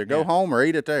 Yeah. Either go home or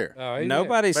eat it there. All right,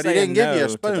 Nobody's But he saying didn't give no you a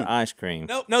to spoon. the ice cream.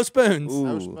 Nope, no spoons. Ooh,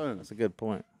 No spoon. that's a good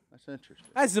point. That's interesting.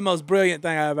 That's the most brilliant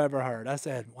thing I've ever heard. I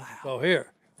said, wow. So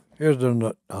here's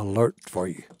an alert for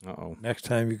you. Uh-oh. Next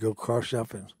time you go car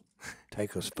shopping,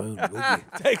 take a spoon with you.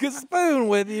 Take a spoon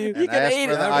with you. And ask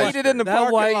for the ice Eat it in the That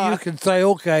parking way lot. you can say,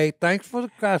 okay, thanks for the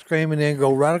ice cream, and then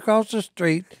go right across the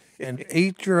street and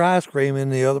eat your ice cream in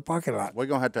the other parking lot. We're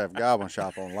going to have Godwin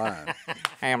shop online.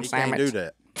 Ham He can't do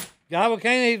that. Guy, we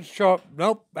can't eat sharp.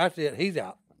 Nope, that's it. He's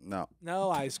out. No. No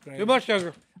ice cream. Too much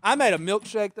sugar. I made a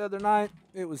milkshake the other night.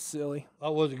 It was silly.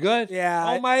 Oh, was it good? Yeah,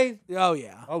 I- Homemade? Oh,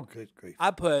 yeah. Oh, good grief. I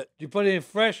put, Did you put any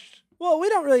fresh well, we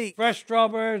don't really,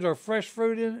 strawberries or fresh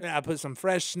fruit in it? I put some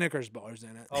fresh Snickers bars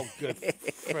in it. Oh, good.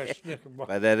 Fresh Snicker bar.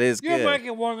 But that is You're good.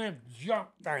 making one of them junk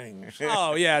things.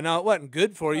 Oh, yeah. No, it wasn't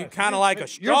good for you. Kind of like a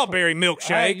strawberry Hey,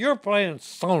 milkshake. you're playing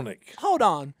Sonic. Hold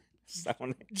on.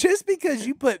 Just because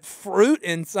you put fruit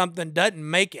in something doesn't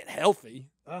make it healthy.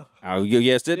 Oh,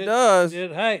 yes, it does.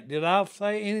 Did I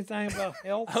say anything about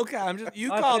health? Okay, I'm just,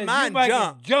 you I called said, mine you making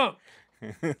junk. Junk.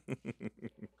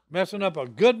 Messing up a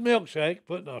good milkshake,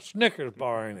 putting a Snickers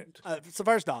bar in it. So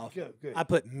first off, Good. I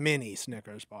put mini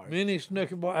Snickers bars. Mini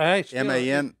Snicker bar. Hey, still-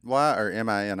 M-A-N-Y or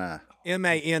M-I-N-I?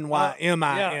 MANYMINI.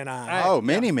 Yeah. Oh,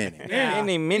 mini. Yeah.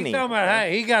 Mini. He's talking about,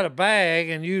 hey, he got a bag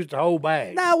and used the whole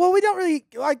bag. No, well, we don't really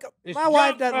like. It's My wife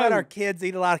junk doesn't let our food. kids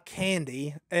eat a lot of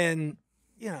candy, and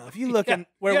you know, if you look in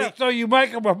where So you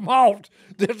make them a malt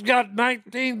that's got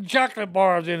 19 chocolate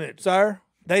bars in it. sir,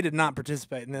 they did not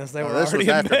participate in this. They were Oh, this already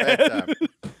was in after bed. bedtime.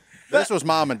 This was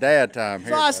mom and dad time here.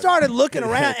 So I buddy. started looking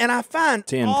around, and I find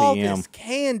 10 all p.m. this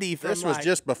candy from This was like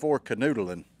just before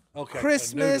canoodling. Okay.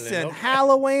 Christmas noodling, and okay.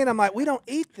 Halloween. I'm like, we don't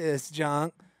eat this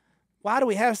junk. Why do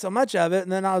we have so much of it?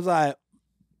 And then I was like,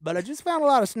 but I just found a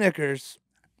lot of Snickers,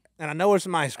 and I know where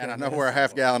some ice cream And I know is. where a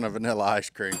half gallon of vanilla ice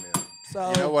cream is.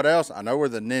 So You know what else? I know where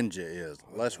the ninja is.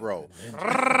 Let's roll.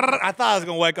 I thought I was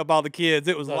gonna wake up all the kids.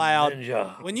 It was loud.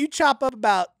 Ninja. When you chop up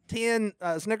about 10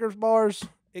 Snickers bars,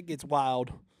 it gets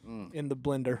wild in the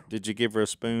blender. Did you give her a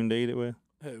spoon to eat it with?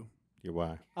 Who? Your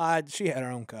wife. She had her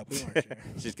own cup. We weren't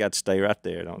sharing. She's got to stay right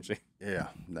there, don't she? Yeah,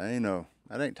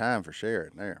 that ain't time for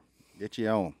sharing there. Get you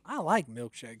on. I like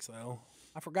milkshakes though.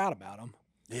 I forgot about them.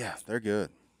 Yeah, they're good.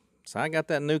 So I got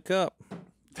that new cup.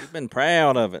 He's been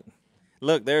proud of it.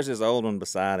 Look, there's his old one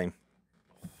beside him.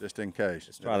 Just in case.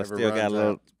 It Probably never still got a runs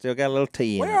little, out. still got a little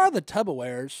tea in Where it. are the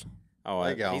Tupperwares? Oh,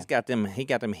 They gone. he's got them. He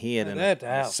got them hid in They're at the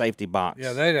a house. safety box.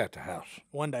 Yeah, they're at the house.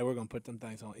 One day we're gonna put them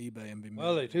things on eBay and be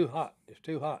Well, they're too hot. It's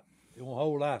too hot. It won't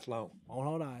hold ice long. won't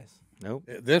hold ice. Nope.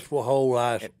 This will hold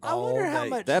ice I all wonder day. how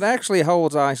much That actually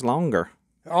holds ice longer.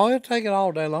 Oh, it'll take it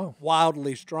all day long.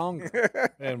 wildly stronger.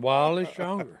 And wildly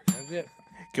stronger. That's it.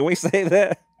 Can we say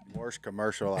that? Worst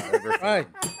commercial I ever Hey,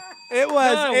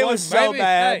 filmed. It was so baby.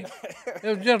 bad. Hey,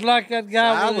 it was just like that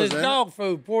guy I with was his in it. dog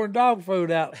food, pouring dog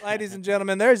food out. Ladies and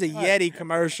gentlemen, there's a Yeti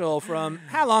commercial from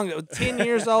how long ago? 10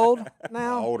 years old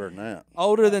now? Older than that.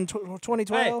 Older than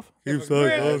 2012? If a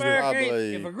grizzly bear Probably- can't-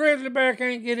 if a grizzly bear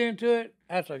can't get into it,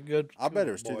 that's a good. I bet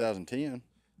it was boy. 2010.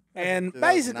 And 2009,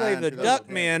 basically, the 2010.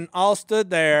 Duckmen all stood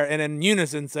there and in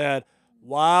unison said,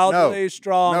 wildly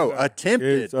stronger. No,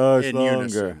 attempted in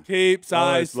unison. keeps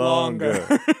ice longer.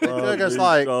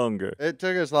 It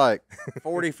took us like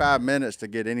 45 minutes to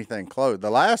get anything close. The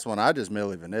last one, I just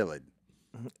Milli Vanilli'd.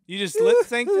 You just lip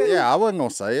synced it? Yeah, I wasn't gonna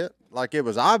say it. Like it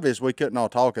was obvious we couldn't all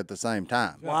talk at the same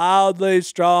time. Wildly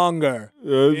stronger.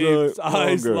 Keeps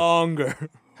ice longer.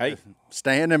 Hey,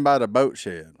 Standing by the boat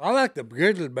shed. I like the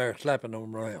grizzly bear slapping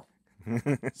them around.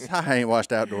 I ain't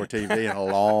watched outdoor TV in a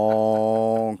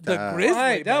long The time. grizzly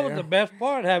Hey, that was bear. the best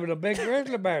part, having a big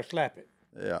grizzly bear slap it.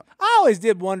 Yeah, I always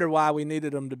did wonder why we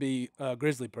needed them to be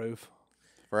grizzly proof.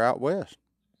 for out west.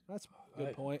 That's a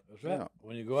good point. That's right. Yeah.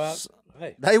 When you go out,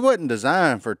 hey, They wasn't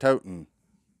designed for toting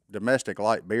domestic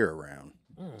light beer around.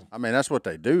 I mean, that's what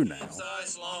they do now.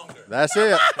 That's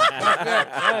it.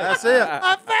 That's it.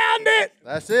 I found it.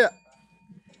 That's it.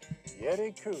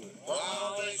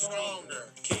 Wildly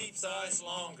stronger, keeps ice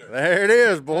longer. There it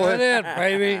is, that boy. is,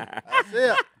 baby. That's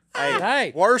it.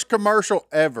 Hey, Worst commercial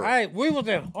ever. hey, we was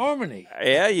in harmony.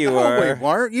 yeah, you No, we were.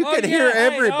 weren't. You Oh, could yeah, hear hey,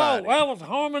 everybody. Oh, I was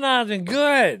harmonizing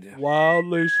good.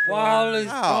 Wildly Wildly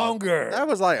Oh, stronger. that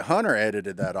was like Hunter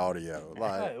edited that audio.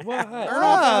 Like, Hey, well,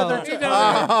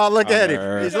 hey, look at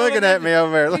him. He's looking at me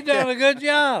over there. you Look done at a good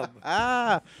job.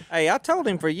 Ah, Hey, I told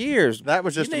him for years. that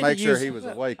was just You to need make to sure use- he was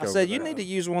awake. I over said, you there. need to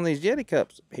use one of these Yeti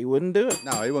cups. He wouldn't do it.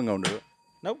 No, he wasn't gonna do it.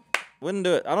 Nope. Wouldn't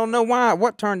do it. I don't know why.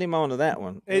 What turned him on to that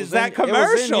one? It Is was that It was in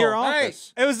commercial? your Hey.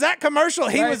 office. It was that commercial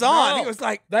he Hey, was on. no. He was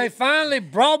like, They finally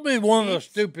brought me one of the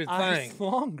stupid ice things.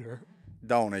 longer.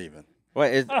 Don't even.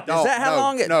 Wait, is that how no,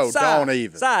 long it? no, Si, don't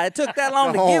even. Si, it took that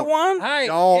long to Don't. get one. Hey,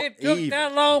 Don't it took even.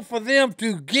 that long for them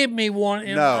to give me one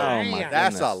in No, my Oh, my hand.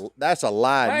 that's a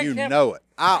lie. They And you kept- know it.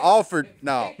 I offered.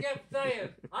 No, They kept saying,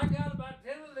 I got about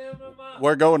 10 of them in my...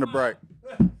 we're going to break.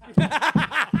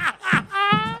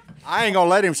 I ain't gonna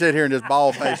let him sit here and just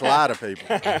bald face lie to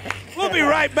people. We'll be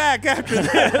right back after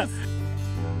this.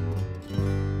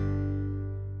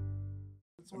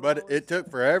 But it took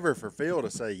forever for Phil to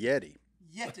say Yeti.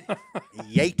 Yeti.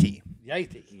 Yeti.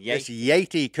 Yeti. It's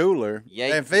Yeti cooler.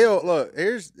 Yeti. And Phil, look,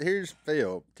 here's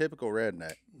Phil, typical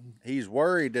redneck. He's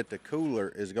worried that the cooler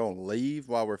is gonna leave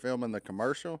while we're filming the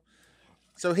commercial.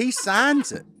 So he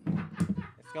signs it.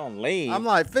 It's gonna leave. I'm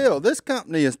like, Phil, this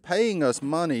company is paying us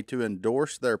money to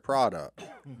endorse their product.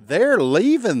 They're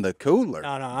leaving the cooler. No,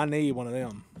 I need one of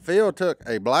them. Phil took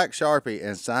a black Sharpie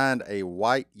and signed a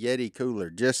white Yeti cooler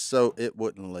just so it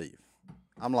wouldn't leave.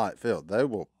 I'm like, Phil, they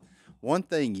will. One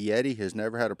thing Yeti has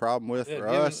never had a problem with Yeah, for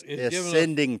giving- us it's is giving us-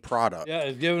 sending product. Yeah,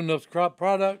 it's giving us crop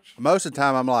products. Most of the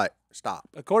time, I'm like, stop.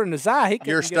 According to Si, he couldn't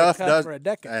Your get stuff a cut does, for a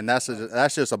decade. and that's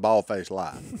just a bald faced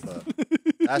lie. But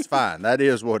that's fine. That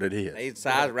is what it is. He's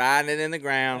Si's riding it in the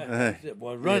ground. That's it,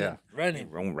 boy. Running, Yeah. running.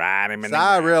 Gonna ride him in So the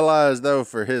I ground. realized, though,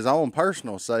 for his own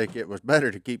personal sake, it was better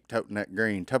to keep toting that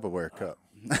green Tupperware cup.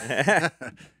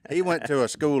 He went to a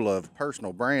school of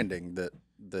personal branding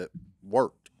that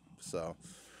worked. So,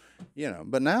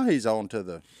 but now he's on to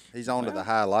the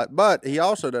highlight. But he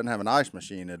also doesn't have an ice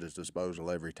machine at his disposal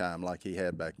every time like he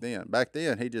had back then. Back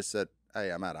then, he just said,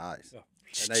 "Hey, I'm out of ice,"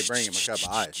 and they bring him a cup of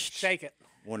ice. Shake it.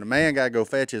 When the man got to go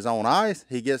fetch his own ice,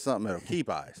 he gets something that'll keep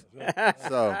ice.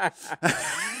 So,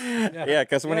 Yeah,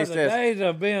 because when Yeah, he the says, days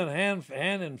of being hand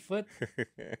and foot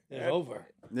is over.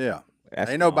 yeah. That's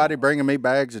Ain't nobody bringing me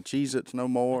bags of Cheez-Its no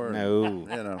more. No.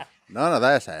 None of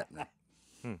that's happening.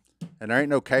 And there ain't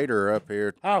no caterer up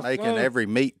here How making soon? every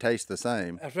meat taste the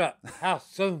same. That's right. How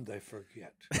soon they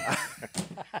forget.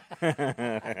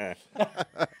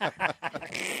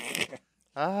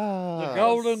 The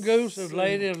golden goose is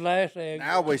laid his last egg.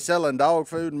 Now we selling dog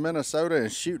food in Minnesota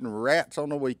and shooting rats on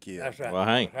the weekend. That's right. Well,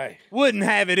 hey. Hey. Wouldn't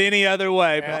have it any other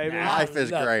way, baby. Life is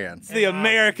grand. It's the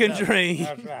American dream.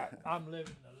 That's right. I'm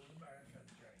living the American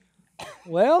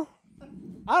dream. Well,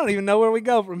 I don't even know where we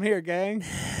go from here, gang.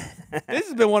 This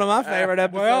has been one of my favorite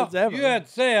Well, episodes ever. you had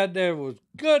said there was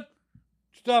good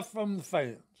stuff from the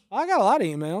fans. I got a lot of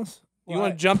emails. You Well,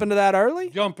 want to jump into that early?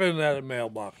 Jump in that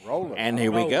mailbox. Rolling. and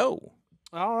here we go.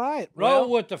 All right. Roll Well,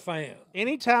 with the fans.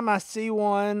 anytime I see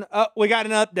one, we got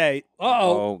an update. Uh-oh.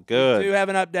 Oh, We good. do have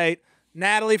an update.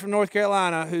 Natalie from North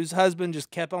Carolina, whose husband just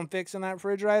kept on fixing that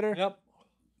refrigerator. Yep.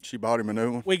 She bought him a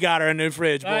new one. We got her a new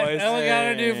fridge, Hey, boys. now we got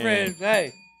a new friend.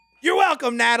 Hey. You're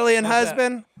welcome, Natalie and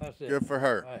husband. That's it. Good for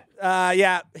her.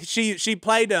 Yeah, she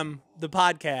played him the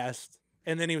podcast,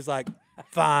 and then he was like,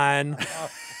 "Fine,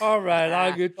 All right,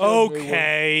 I'll get you. a new one.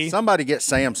 okay." Somebody get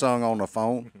Samsung on the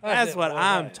phone. That's what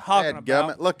I'm talking about.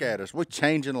 Dadgummit, look at us. We're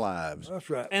changing lives. That's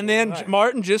right. And then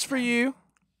Martin, just for you,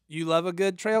 you love a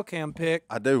good trail cam pick.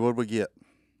 I do. What'd we get?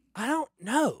 I don't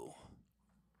know,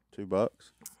 $2.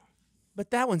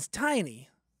 but that one's tiny.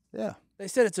 Yeah. They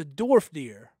said it's a dwarf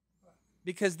deer.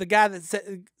 Because the guy that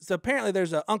said, so apparently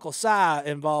there's an Uncle Si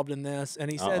involved in this,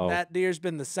 and he said that deer's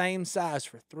been the same size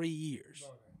for 3 years.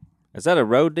 Is that a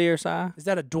road deer, Si? Is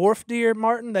that a dwarf deer,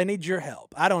 Martin? They need your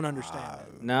help. I don't understand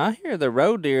that. No, I hear the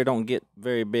road deer don't get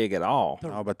very big at all.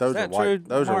 Oh, but those are that true, white.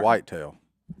 Those are Martin? whitetail.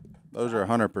 Those are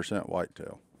 100%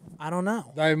 whitetail. I don't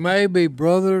know. They may be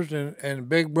brothers, and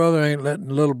big brother ain't letting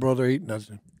little brother eat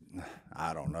nothing.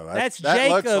 I don't know. That's that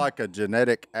looks Jacob. like a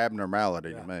genetic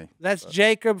abnormality to me. That's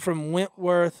Jacob from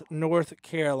Wentworth, North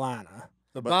Carolina.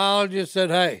 The biologist said,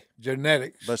 "Hey,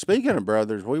 genetics." But speaking of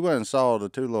brothers, we went and saw the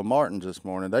two little Martins this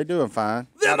morning. They doing fine.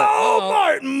 Them old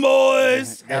Martin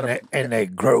boys. And they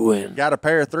growing. Got a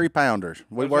pair of 3-pounders.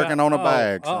 We working on a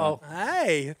bag. son.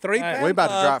 Hey, 3 pounds. We about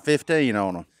to drop 15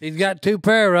 on them. He's got 2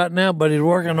 pair right now, but he's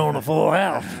working on a full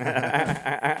house.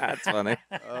 That's funny.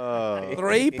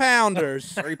 3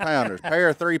 pounders. 3-pounders. Pair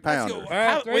of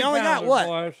 3-pounders. We only got what?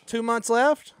 Boys. 2 months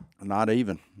left? Not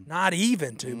even. Not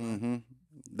even 2 months.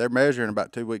 They're measuring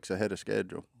about 2 weeks ahead of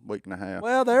schedule. Week and a half.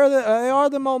 Well, they are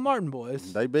them old Martin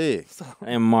boys. They big.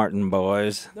 And Martin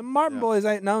boys. The Martin boys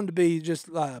ain't known to be just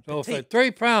So if petite.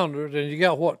 they're 3-pounders, and you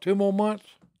got what, 2 more months?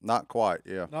 Not quite.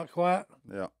 Yeah. Not quite.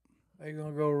 Yeah. They're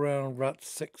gonna go around about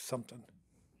 6 something.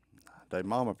 They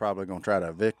mama probably gonna try to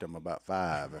evict them about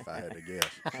 5 if I had to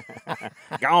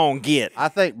guess. Go on, get. I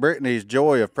think Brittany's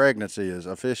joy of pregnancy is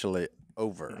officially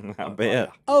over. I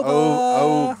bet.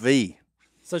 O-O-V.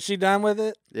 So she done with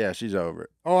it? Yeah, she's over it.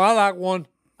 Oh, I like one.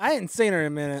 I hadn't seen her in a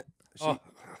minute.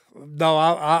 No,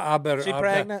 I better. She I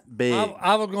pregnant? Big.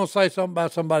 I was gonna say something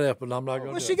about somebody else, but I'm not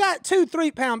gonna. Well, do she it. got 2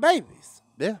 3-pound babies.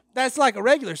 Yeah. That's like a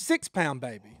regular 6-pound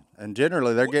baby. And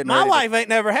generally they're getting My ready wife ain't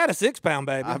never had a 6-pound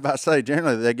baby. I'm about to say,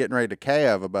 generally they're getting ready to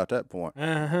calve about that point.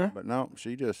 Uh-huh. But no,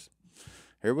 she just,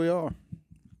 here we are.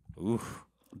 Oof.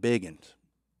 Biggins.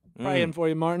 Praying for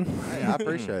you, Martin. Hey, I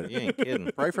appreciate You it. ain't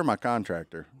kidding. Pray for my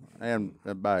contractor and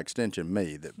by extension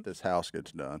me that this house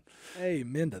gets done.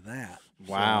 Amen to that.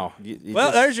 Wow.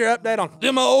 Well, there's your update on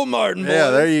them old Martin boys.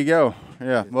 Yeah, there you go.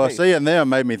 Yeah. Well, seeing them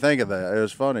made me think of that. It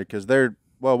was funny because they're,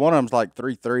 well, one of them's like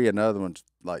 3'3" and the other one's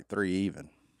like 3 even.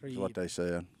 Is what they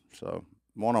said. So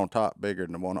one on top bigger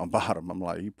than the one on bottom. I'm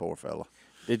like, you poor fella.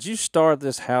 Did you start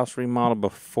this house remodel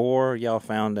before y'all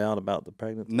found out about the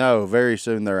pregnancy? No, very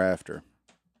soon thereafter.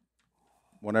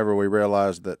 Whenever we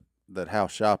realized that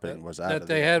house shopping was out that of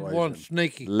the they had equation. one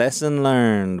sneaky. Lesson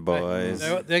learned, boys.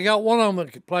 They got one of them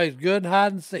that plays good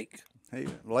hide and seek. He,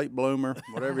 late bloomer,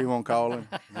 whatever you want to call him.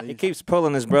 He keeps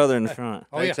pulling his brother in the front.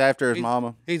 Takes after his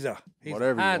mama. He's a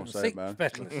Whatever you hide wanna and say seek about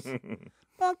specialist.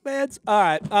 Bunk beds. All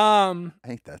right.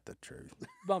 Ain't that the truth?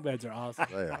 Bunk beds are awesome.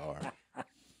 They are.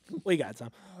 We got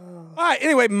some. All right.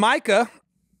 Anyway, Micah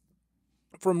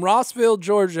from Rossville,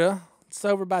 Georgia. It's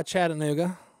over by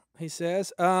Chattanooga. He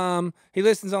says he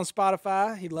listens on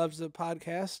Spotify. He loves the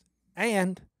podcast,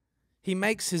 and he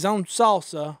makes his own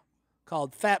salsa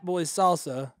called Fat Boy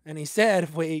Salsa. And he said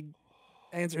if we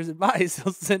answer his advice,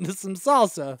 he'll send us some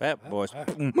salsa. Fat boys.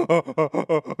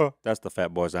 That's the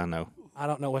fat boys I know. I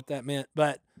don't know what that meant,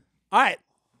 but all right.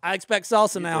 I expect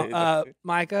salsa now.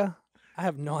 Micah, I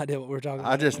have no idea what we're talking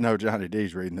about. I just know Johnny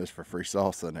D's reading this for free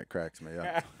salsa, and it cracks me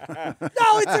up. No,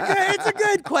 it's a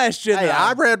good question. Hey, though.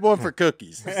 I read one for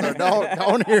cookies, so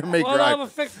don't hear me Well, I'm gripe.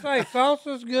 a fixed say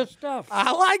salsa's good stuff.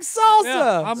 I like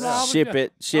salsa. I'm Ship with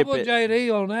it, ship I'm with it.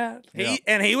 JD on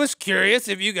that. He was curious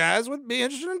if you guys would be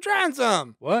interested in trying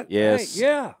some. What? Yes. Hey,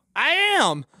 yeah. I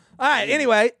am. All right.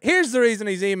 Anyway, here's the reason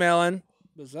he's emailing.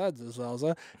 Besides the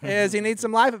salsa, is he needs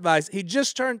some life advice. He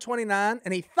just turned 29,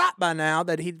 and he thought by now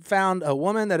that he'd found a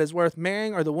woman that is worth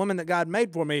marrying or the woman that God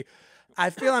made for me. I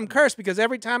feel I'm cursed because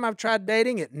every time I've tried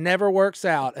dating, it never works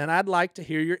out, and I'd like to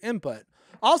hear your input.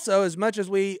 Also, as much as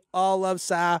we all love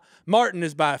Si, Martin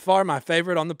is by far my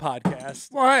favorite on the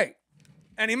podcast, Well,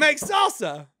 and he makes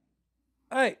salsa.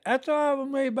 hey, that's all right with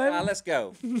me, baby. Let's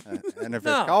go. And if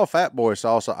No. it's called Fat Boy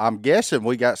salsa, I'm guessing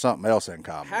we got something else in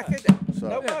common. How could So-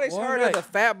 nobody's Well, heard right. of the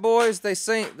Fat Boys?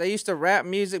 They used to rap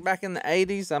music back in the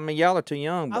 80s. I mean, y'all are too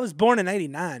young. I But was born in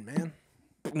 '89, man.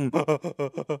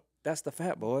 that's the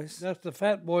Fat Boys. That's the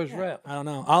Fat Boys rap. I don't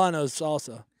know. All I know is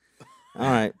salsa. All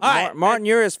right. All right. Martin,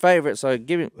 you're his favorite, so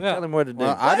tell him what to do.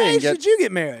 Well, I What didn't age get. did you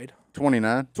get married?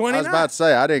 29. I 29. was about to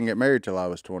say I didn't get married till I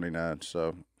was 29.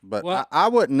 So, but Well- I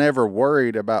wasn't never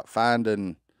worried about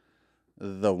finding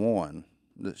the one.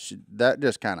 That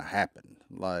just kind of happened.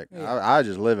 Like I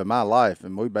just living my life,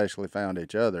 and we basically found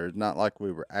each other. It's not like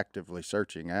we were actively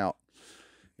searching out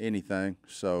anything.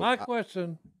 So, My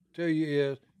question to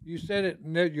you is: you said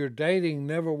your dating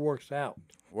never works out.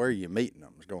 where are you meeting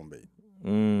them? Is going to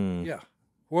be. Yeah.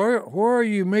 Where are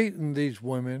you meeting these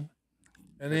women?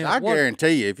 And then I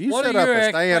guarantee you, if you what set are up your a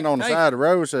stand on the side of the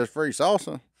road that says free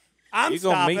salsa, I'm You're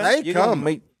gonna stopping. meet. They You're gonna come.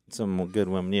 meet some good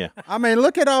women. Yeah. I mean,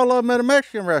 look at all of them at a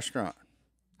Mexican restaurant.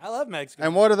 I love Mexican.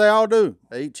 And what do they all do?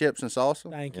 They eat chips and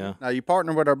salsa. Thank you. Yeah. Now, you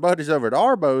partner with our buddies over at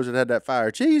Arbo's that had that fire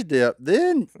cheese dip,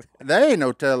 then they ain't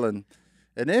no telling.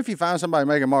 And then if you find somebody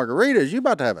making margaritas, you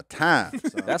about to have a time.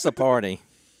 So That's a party.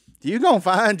 you going to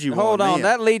find you Hold one on. then.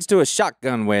 That leads to a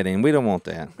shotgun wedding. We don't want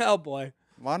that. Oh boy.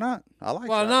 Why not? I like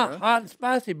Why shotgun. not? Hot and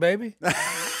spicy, baby.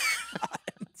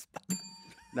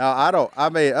 No, I don't. I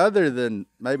mean, other than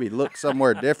maybe look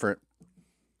somewhere different,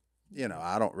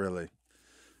 I don't really.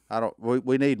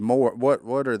 We need more.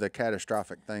 What are the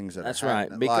catastrophic things that That's are right,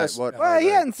 happening? because- like, what Well, are he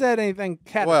they? hadn't said anything.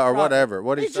 Well, or whatever.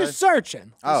 What do you He's say? just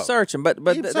searching. Oh, Searching, but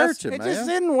keep that's searching, It man. just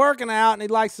isn't working out, and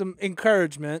he'd like some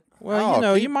encouragement. well,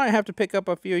 Oh, you might have to pick up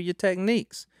a few of your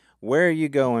techniques. Where are you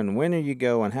going? When are you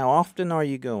going? How often are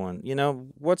you going?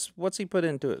 What's he put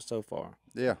into it so far?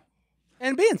 Yeah.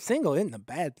 And being single isn't a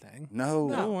bad thing. No.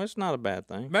 No, it's not a bad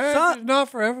thing. Marriage is not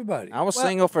for everybody. I was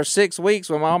single for 6 weeks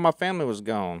when all my family was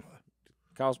gone.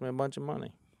 Cost me a bunch of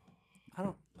money. I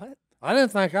don't. What? I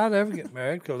didn't think I'd ever get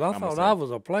married because I thought I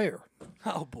was a player.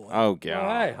 Oh boy. Oh Well,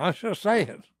 God! hey, I'm just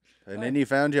saying. And then you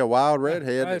found you a wild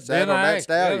redhead that sat on that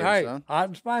stallion, hey, son. hot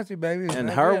and spicy, baby. And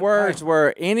That's her it. words Hey,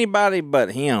 were anybody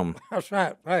but him. that's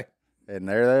right. Hey, And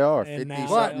there they are, And now-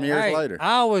 50-something years hey, later.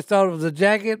 I always thought it was a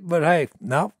jacket, but hey,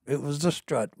 no, it was the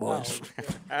strut, boys.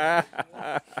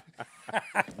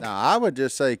 No, I would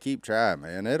just say keep trying,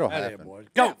 man. It'll Hey, happen. boys.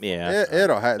 Go. Yeah.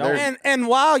 It'll happen. And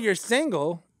while you're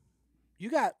single, you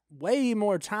got way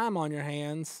more time on your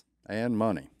hands And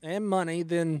money. and money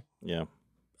than Yeah.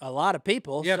 a lot of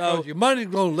people. Yeah, so because your money's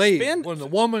going to leave. spend- When the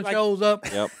woman like- shows up,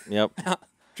 Yep.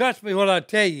 trust me when I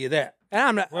tell you that. and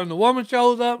I'm not, When the woman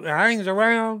shows up and hangs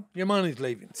around, your money's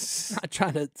leaving. not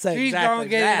trying to say She's exactly going to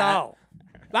get that. it all.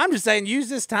 But I'm just saying, use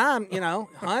this time.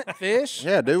 Hunt, fish,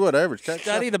 Yeah, do whatever. Check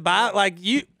study the Bible. Like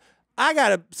I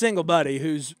got a single buddy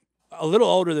who's a little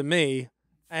older than me,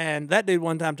 and that dude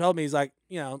one time told me, he's like,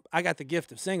 I got the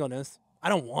gift of singleness. I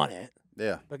don't want it,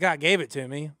 Yeah. but God gave it to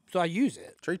me, so I use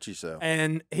it. Treat yourself.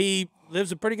 And he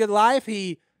lives a pretty good life.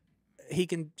 He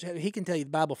can tell you the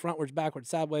Bible frontwards, backwards,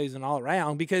 sideways, and all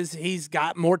around because he's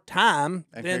got more time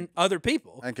And than can- other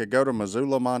people. And could go to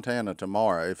Missoula, Montana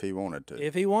tomorrow if he wanted to.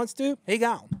 If he wants to, he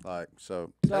gone.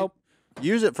 So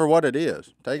use it for what it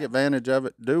is. Take advantage of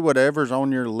it. Do whatever's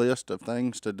on your list of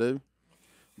things to do,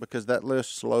 because that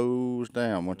list slows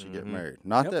down once you get married.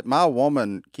 Not that my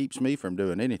woman keeps me from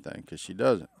doing anything, because she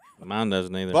doesn't. Mine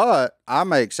doesn't either. But I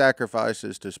make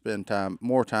sacrifices to spend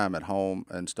more time at home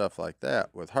and stuff like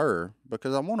that with her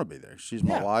because I want to be there. She's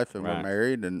my wife and we're Right.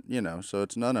 married, and so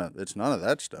it's none of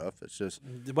that stuff. It's just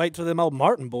Wait till them old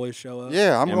Martin boys show up.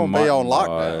 I'm And going to be on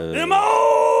Martin lockdown. boys. Them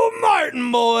old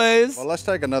Martin boys. Well, let's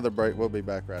take another break. We'll be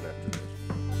back right after this.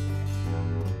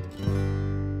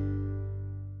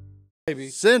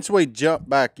 Since we jumped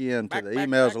back into the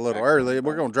emails a little early,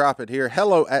 we're going to drop it here.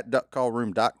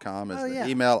 hello@duckcallroom.com is the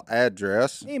email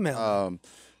address. Email.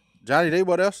 Johnny D,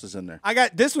 what else is in there? I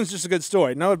got this one's just a good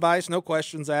story. No advice, no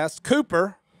questions asked.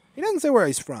 Cooper, he doesn't say where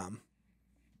he's from,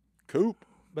 Coop.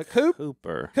 but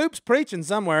Cooper. Coop's preaching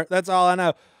somewhere. That's all I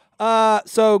know.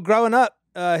 So growing up,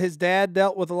 his dad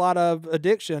dealt with a lot of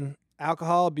addiction,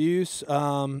 alcohol abuse.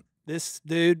 This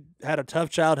dude had a tough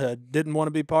childhood. Didn't want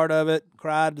to be part of it.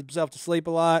 Cried himself to sleep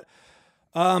a lot.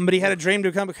 But he had a dream to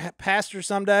become a pastor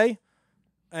someday.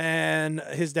 And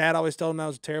his dad always told him that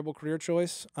was a terrible career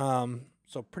choice.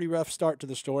 So pretty rough start to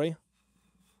the story.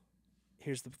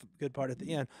 Here's the good part at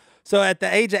the end. So at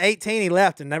the age of 18, he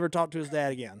left and never talked to his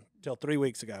dad again until 3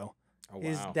 weeks ago. Oh, wow.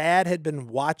 His dad had been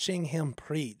watching him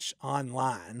preach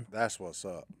online, That's what's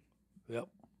up. Yep.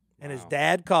 and his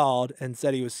dad called and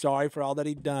said he was sorry for all that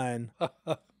he'd done,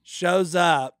 shows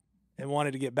up, and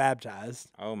wanted to get baptized.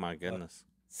 Oh my goodness.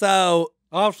 So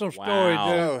Awesome story, Wow.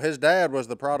 dude. Oh, his dad was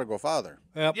the prodigal father.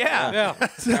 Yep. Yeah.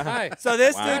 Yeah. Hey, so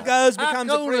this Wow. dude goes, how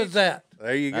becomes a cool preacher. is that?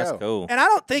 There you That's go. cool. And I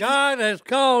don't think, God has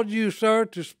called you, sir,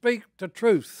 to speak the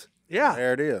truth. yeah.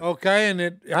 There it is. Okay, and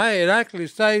it actually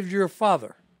saved your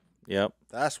father. Yep.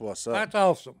 That's what's up. That's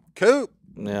awesome. Coop.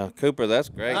 Yeah, Cooper, that's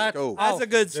great. That's cool. That's a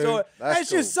good story. That's That's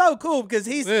just so cool because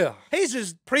he's Yeah.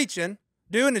 just preaching,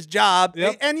 doing his job.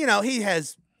 Yep. And, you know, he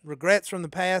has regrets from the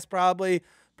past probably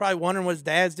wondering what his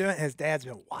dad's doing. And his dad's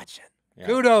been watching. Yeah.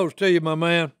 Kudos to you, my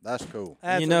man. That's cool.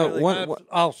 That's You know, That's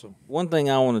awesome. One thing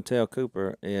I want to tell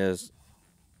Cooper is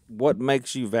what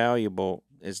makes you valuable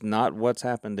is not what's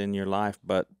happened in your life,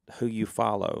 but who you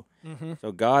follow. Mm-hmm.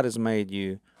 So God has made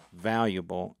you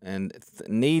valuable, and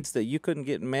needs that you couldn't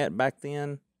get met back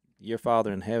then, your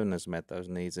Father in heaven has met those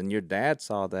needs, and your dad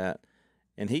saw that,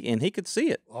 and he could see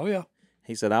it. Oh, yeah.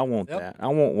 He said, "I want Yep. that. I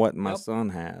want what my Yep. son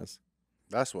has."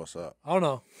 That's what's up. Oh,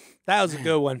 no. That was a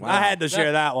good one. I had to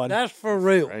share that one. That's for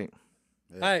real. Right?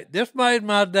 Hey, this made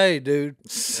my day, dude.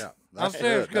 Yeah, I'm that's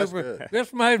serious, good. That's Cooper. good.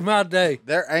 This made my day.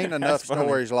 There ain't enough funny.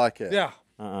 stories like that. Yeah.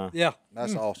 Yeah.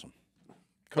 That's awesome.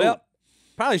 Cool. Well,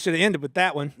 probably should have ended with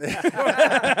that one.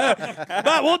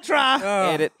 But we'll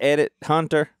try. Edit,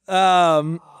 Hunter.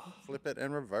 Flip it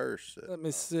and reverse it. Let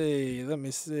me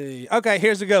see. Okay,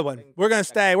 here's a good one. We're gonna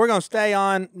stay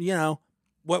on, you know,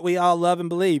 what we all love and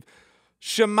believe.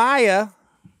 Shemaiah,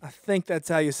 I think that's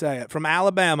how you say it, from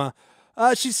Alabama.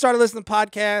 She started listening to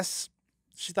podcasts.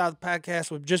 She thought the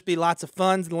podcast would just be lots of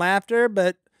fun and laughter,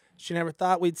 but she never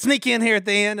thought we'd sneak in here at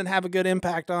the end and have a good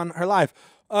impact on her life.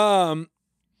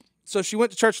 So she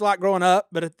went to church a lot growing up,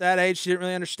 but at that age, she didn't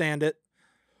really understand it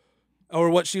or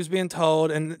what she was being told.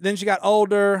 And then she got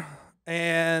older,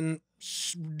 and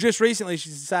just recently she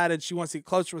decided she wants to get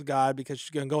closer with God because she's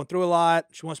been going through a lot.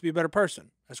 She wants to be a better person.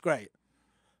 That's great.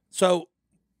 So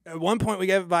at one point we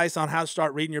gave advice on how to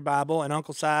start reading your Bible, and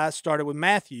Uncle Si started with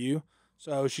Matthew.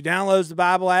 So she downloads the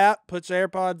Bible app, puts her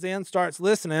AirPods in, starts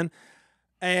listening,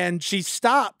 and she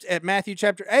stopped at Matthew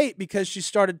chapter 8 because she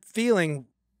started feeling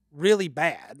really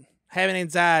bad, having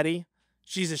anxiety.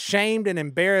 She's ashamed and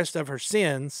embarrassed of her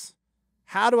sins.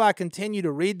 How do I continue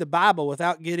to read the Bible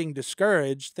without getting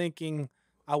discouraged, thinking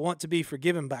I want to be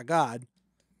forgiven by God?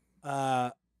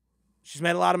 She's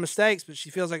made a lot of mistakes, but she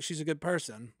feels like she's a good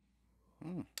person.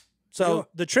 So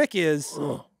the trick is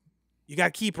you got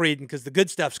to keep reading because the good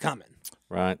stuff's coming.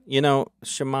 Right. You know,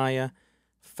 Shemaiah,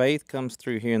 faith comes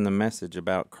through here in the message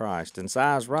about Christ. And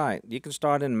Si's right. You can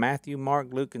start in Matthew, Mark,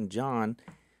 Luke, and John.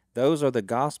 Those are the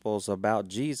Gospels about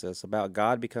Jesus, about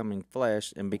God becoming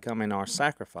flesh and becoming our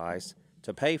sacrifice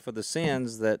to pay for the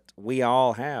sins that we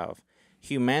all have.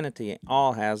 Humanity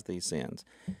all has these sins.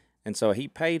 And so he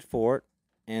paid for it,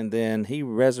 and then he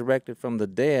resurrected from the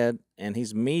dead, and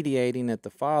he's mediating at the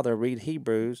Father, read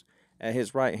Hebrews, at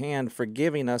his right hand,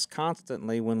 forgiving us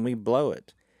constantly when we blow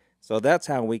it. So that's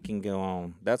how we can go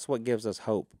on. That's what gives us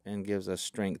hope and gives us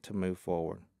strength to move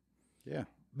forward. Yeah.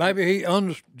 Baby,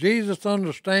 Jesus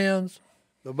understands.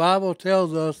 The Bible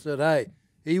tells us that, hey,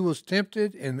 he was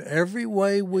tempted in every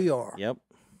way we are. Yep.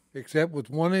 Except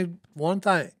with one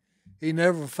thing. He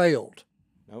never failed.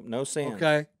 Nope, no sin.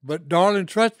 Okay? But, darling,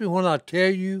 trust me when I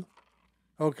tell you,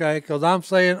 okay, because I'm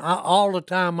saying all the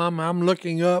time I'm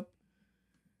looking up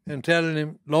and telling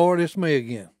him, Lord, it's me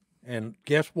again. And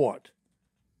guess what?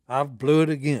 I've blew it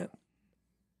again.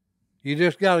 You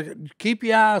just got to keep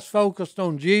your eyes focused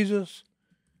on Jesus.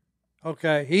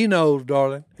 Okay? He knows,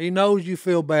 darling. He knows you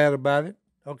feel bad about it.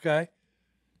 Okay?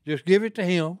 Just give it to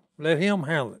him. Let him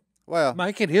handle it. Well,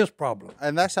 Make it his problem.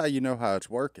 and that's how you know how it's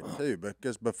working too,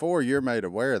 because before you're made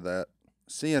aware of that,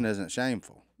 sin isn't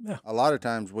shameful. Yeah. A lot of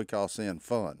times we call sin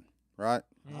fun, right?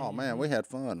 Oh man, we had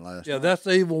fun last Yeah, night. that's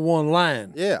the evil one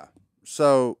lying. Yeah.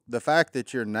 So the fact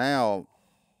that you're now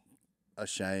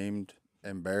ashamed,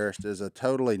 embarrassed is a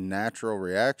totally natural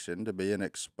reaction to being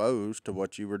exposed to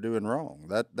what you were doing wrong.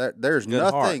 There's Good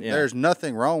nothing heart, yeah. there's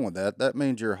nothing wrong with that. That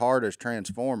means your heart is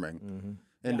transforming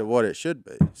into what it should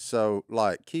be. So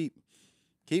like keep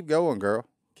going, girl.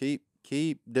 Keep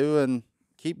doing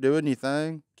your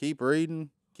thing. Keep reading.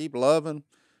 Keep loving.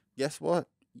 Guess what?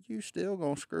 You still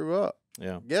gonna screw up.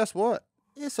 Yeah. Guess what?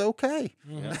 It's okay.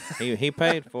 Yeah. He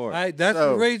paid for it. Hey, that's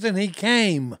So- the reason he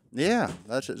came. Yeah,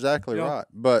 that's exactly Yeah. right.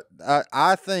 But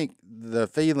I think the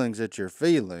feelings that you're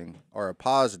feeling are a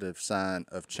positive sign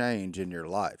of change in your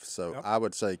life. So I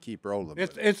would say keep rolling. with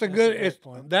it. It's a good.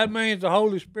 That means the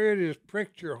Holy Spirit has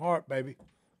pricked your heart, baby.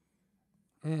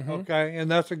 Okay,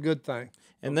 and that's a good thing.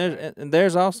 And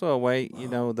there's also a way, you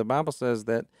know, the Bible says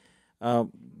that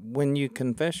when you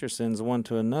confess your sins one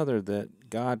to another, that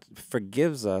God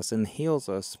forgives us and heals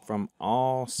us from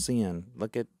all sin.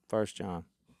 Look at 1 John.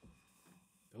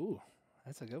 Ooh,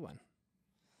 that's a good one.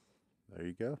 There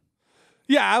you go.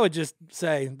 Yeah, I would just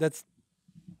say that's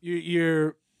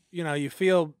you're you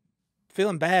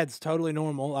feeling bad's totally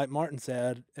normal, like Martin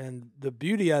said, and the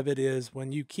beauty of it is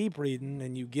when you keep reading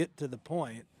and you get to the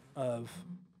point of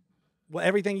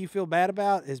everything you feel bad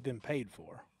about has been paid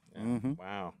for,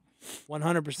 Wow.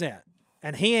 100%,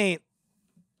 and he ain't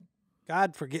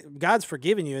God's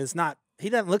forgiven you. It's not. He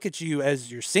doesn't look at you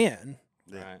as your sin.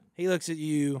 Right. He looks at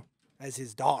you as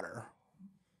his daughter.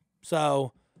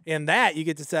 So in that, you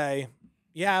get to say,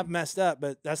 yeah, I've messed up,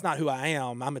 but that's not who I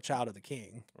am. I'm a child of the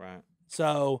King. Right.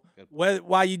 So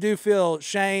while you do feel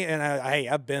shame, and hey,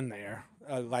 I've been there.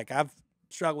 Like I've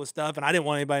struggled with stuff, and I didn't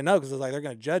want anybody to know because I was like, they're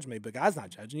going to judge me. But God's not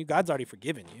judging you. God's already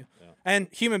forgiven you. Yeah. And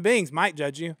human beings might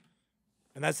judge you,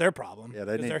 and that's their problem. Yeah,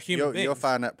 they're human beings. You'll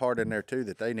find that part in there too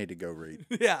that they need to go read.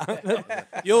 Yeah,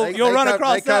 you'll run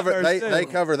across that verse too. They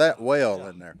cover that well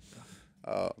in there.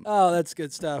 Oh, that's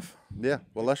good stuff. Yeah,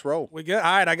 well, let's roll. We good? All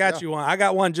right, I got you one. I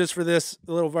got one just for this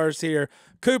little verse here.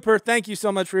 Cooper, thank you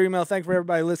so much for your email. Thank you for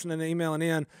everybody listening and emailing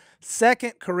in. 2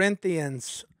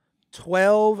 Corinthians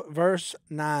 12, verse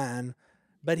 9.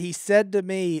 But he said to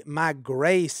me, my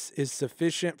grace is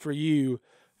sufficient for you,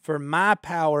 for my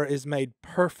power is made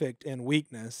perfect in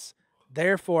weakness.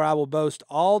 Therefore, I will boast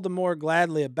all the more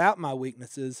gladly about my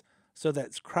weaknesses, so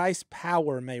that Christ's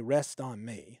power may rest on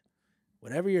me.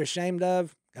 Whatever you're ashamed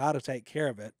of, God will take care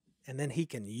of it. And then he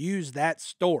can use that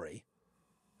story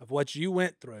of what you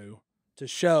went through to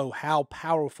show how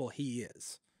powerful he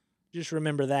is. Just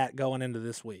remember that going into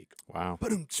this week. Wow.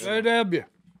 JW.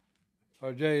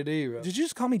 Or JD, right? Did you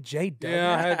just call me JW?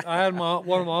 Yeah, I had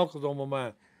one of my uncles on my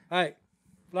mind. Hey,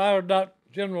 Flower Doc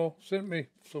General sent me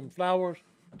some flowers.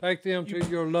 Take them to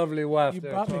your lovely wife. You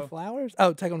brought me flowers?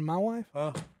 Oh, take them to my wife?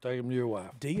 Take them to your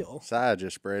wife. Deal. Si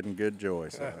just spreading good joy.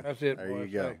 So that's it. there boy, you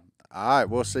go. All right,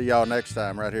 we'll see y'all next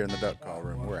time right here in the Duck Call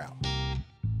Room. We're out.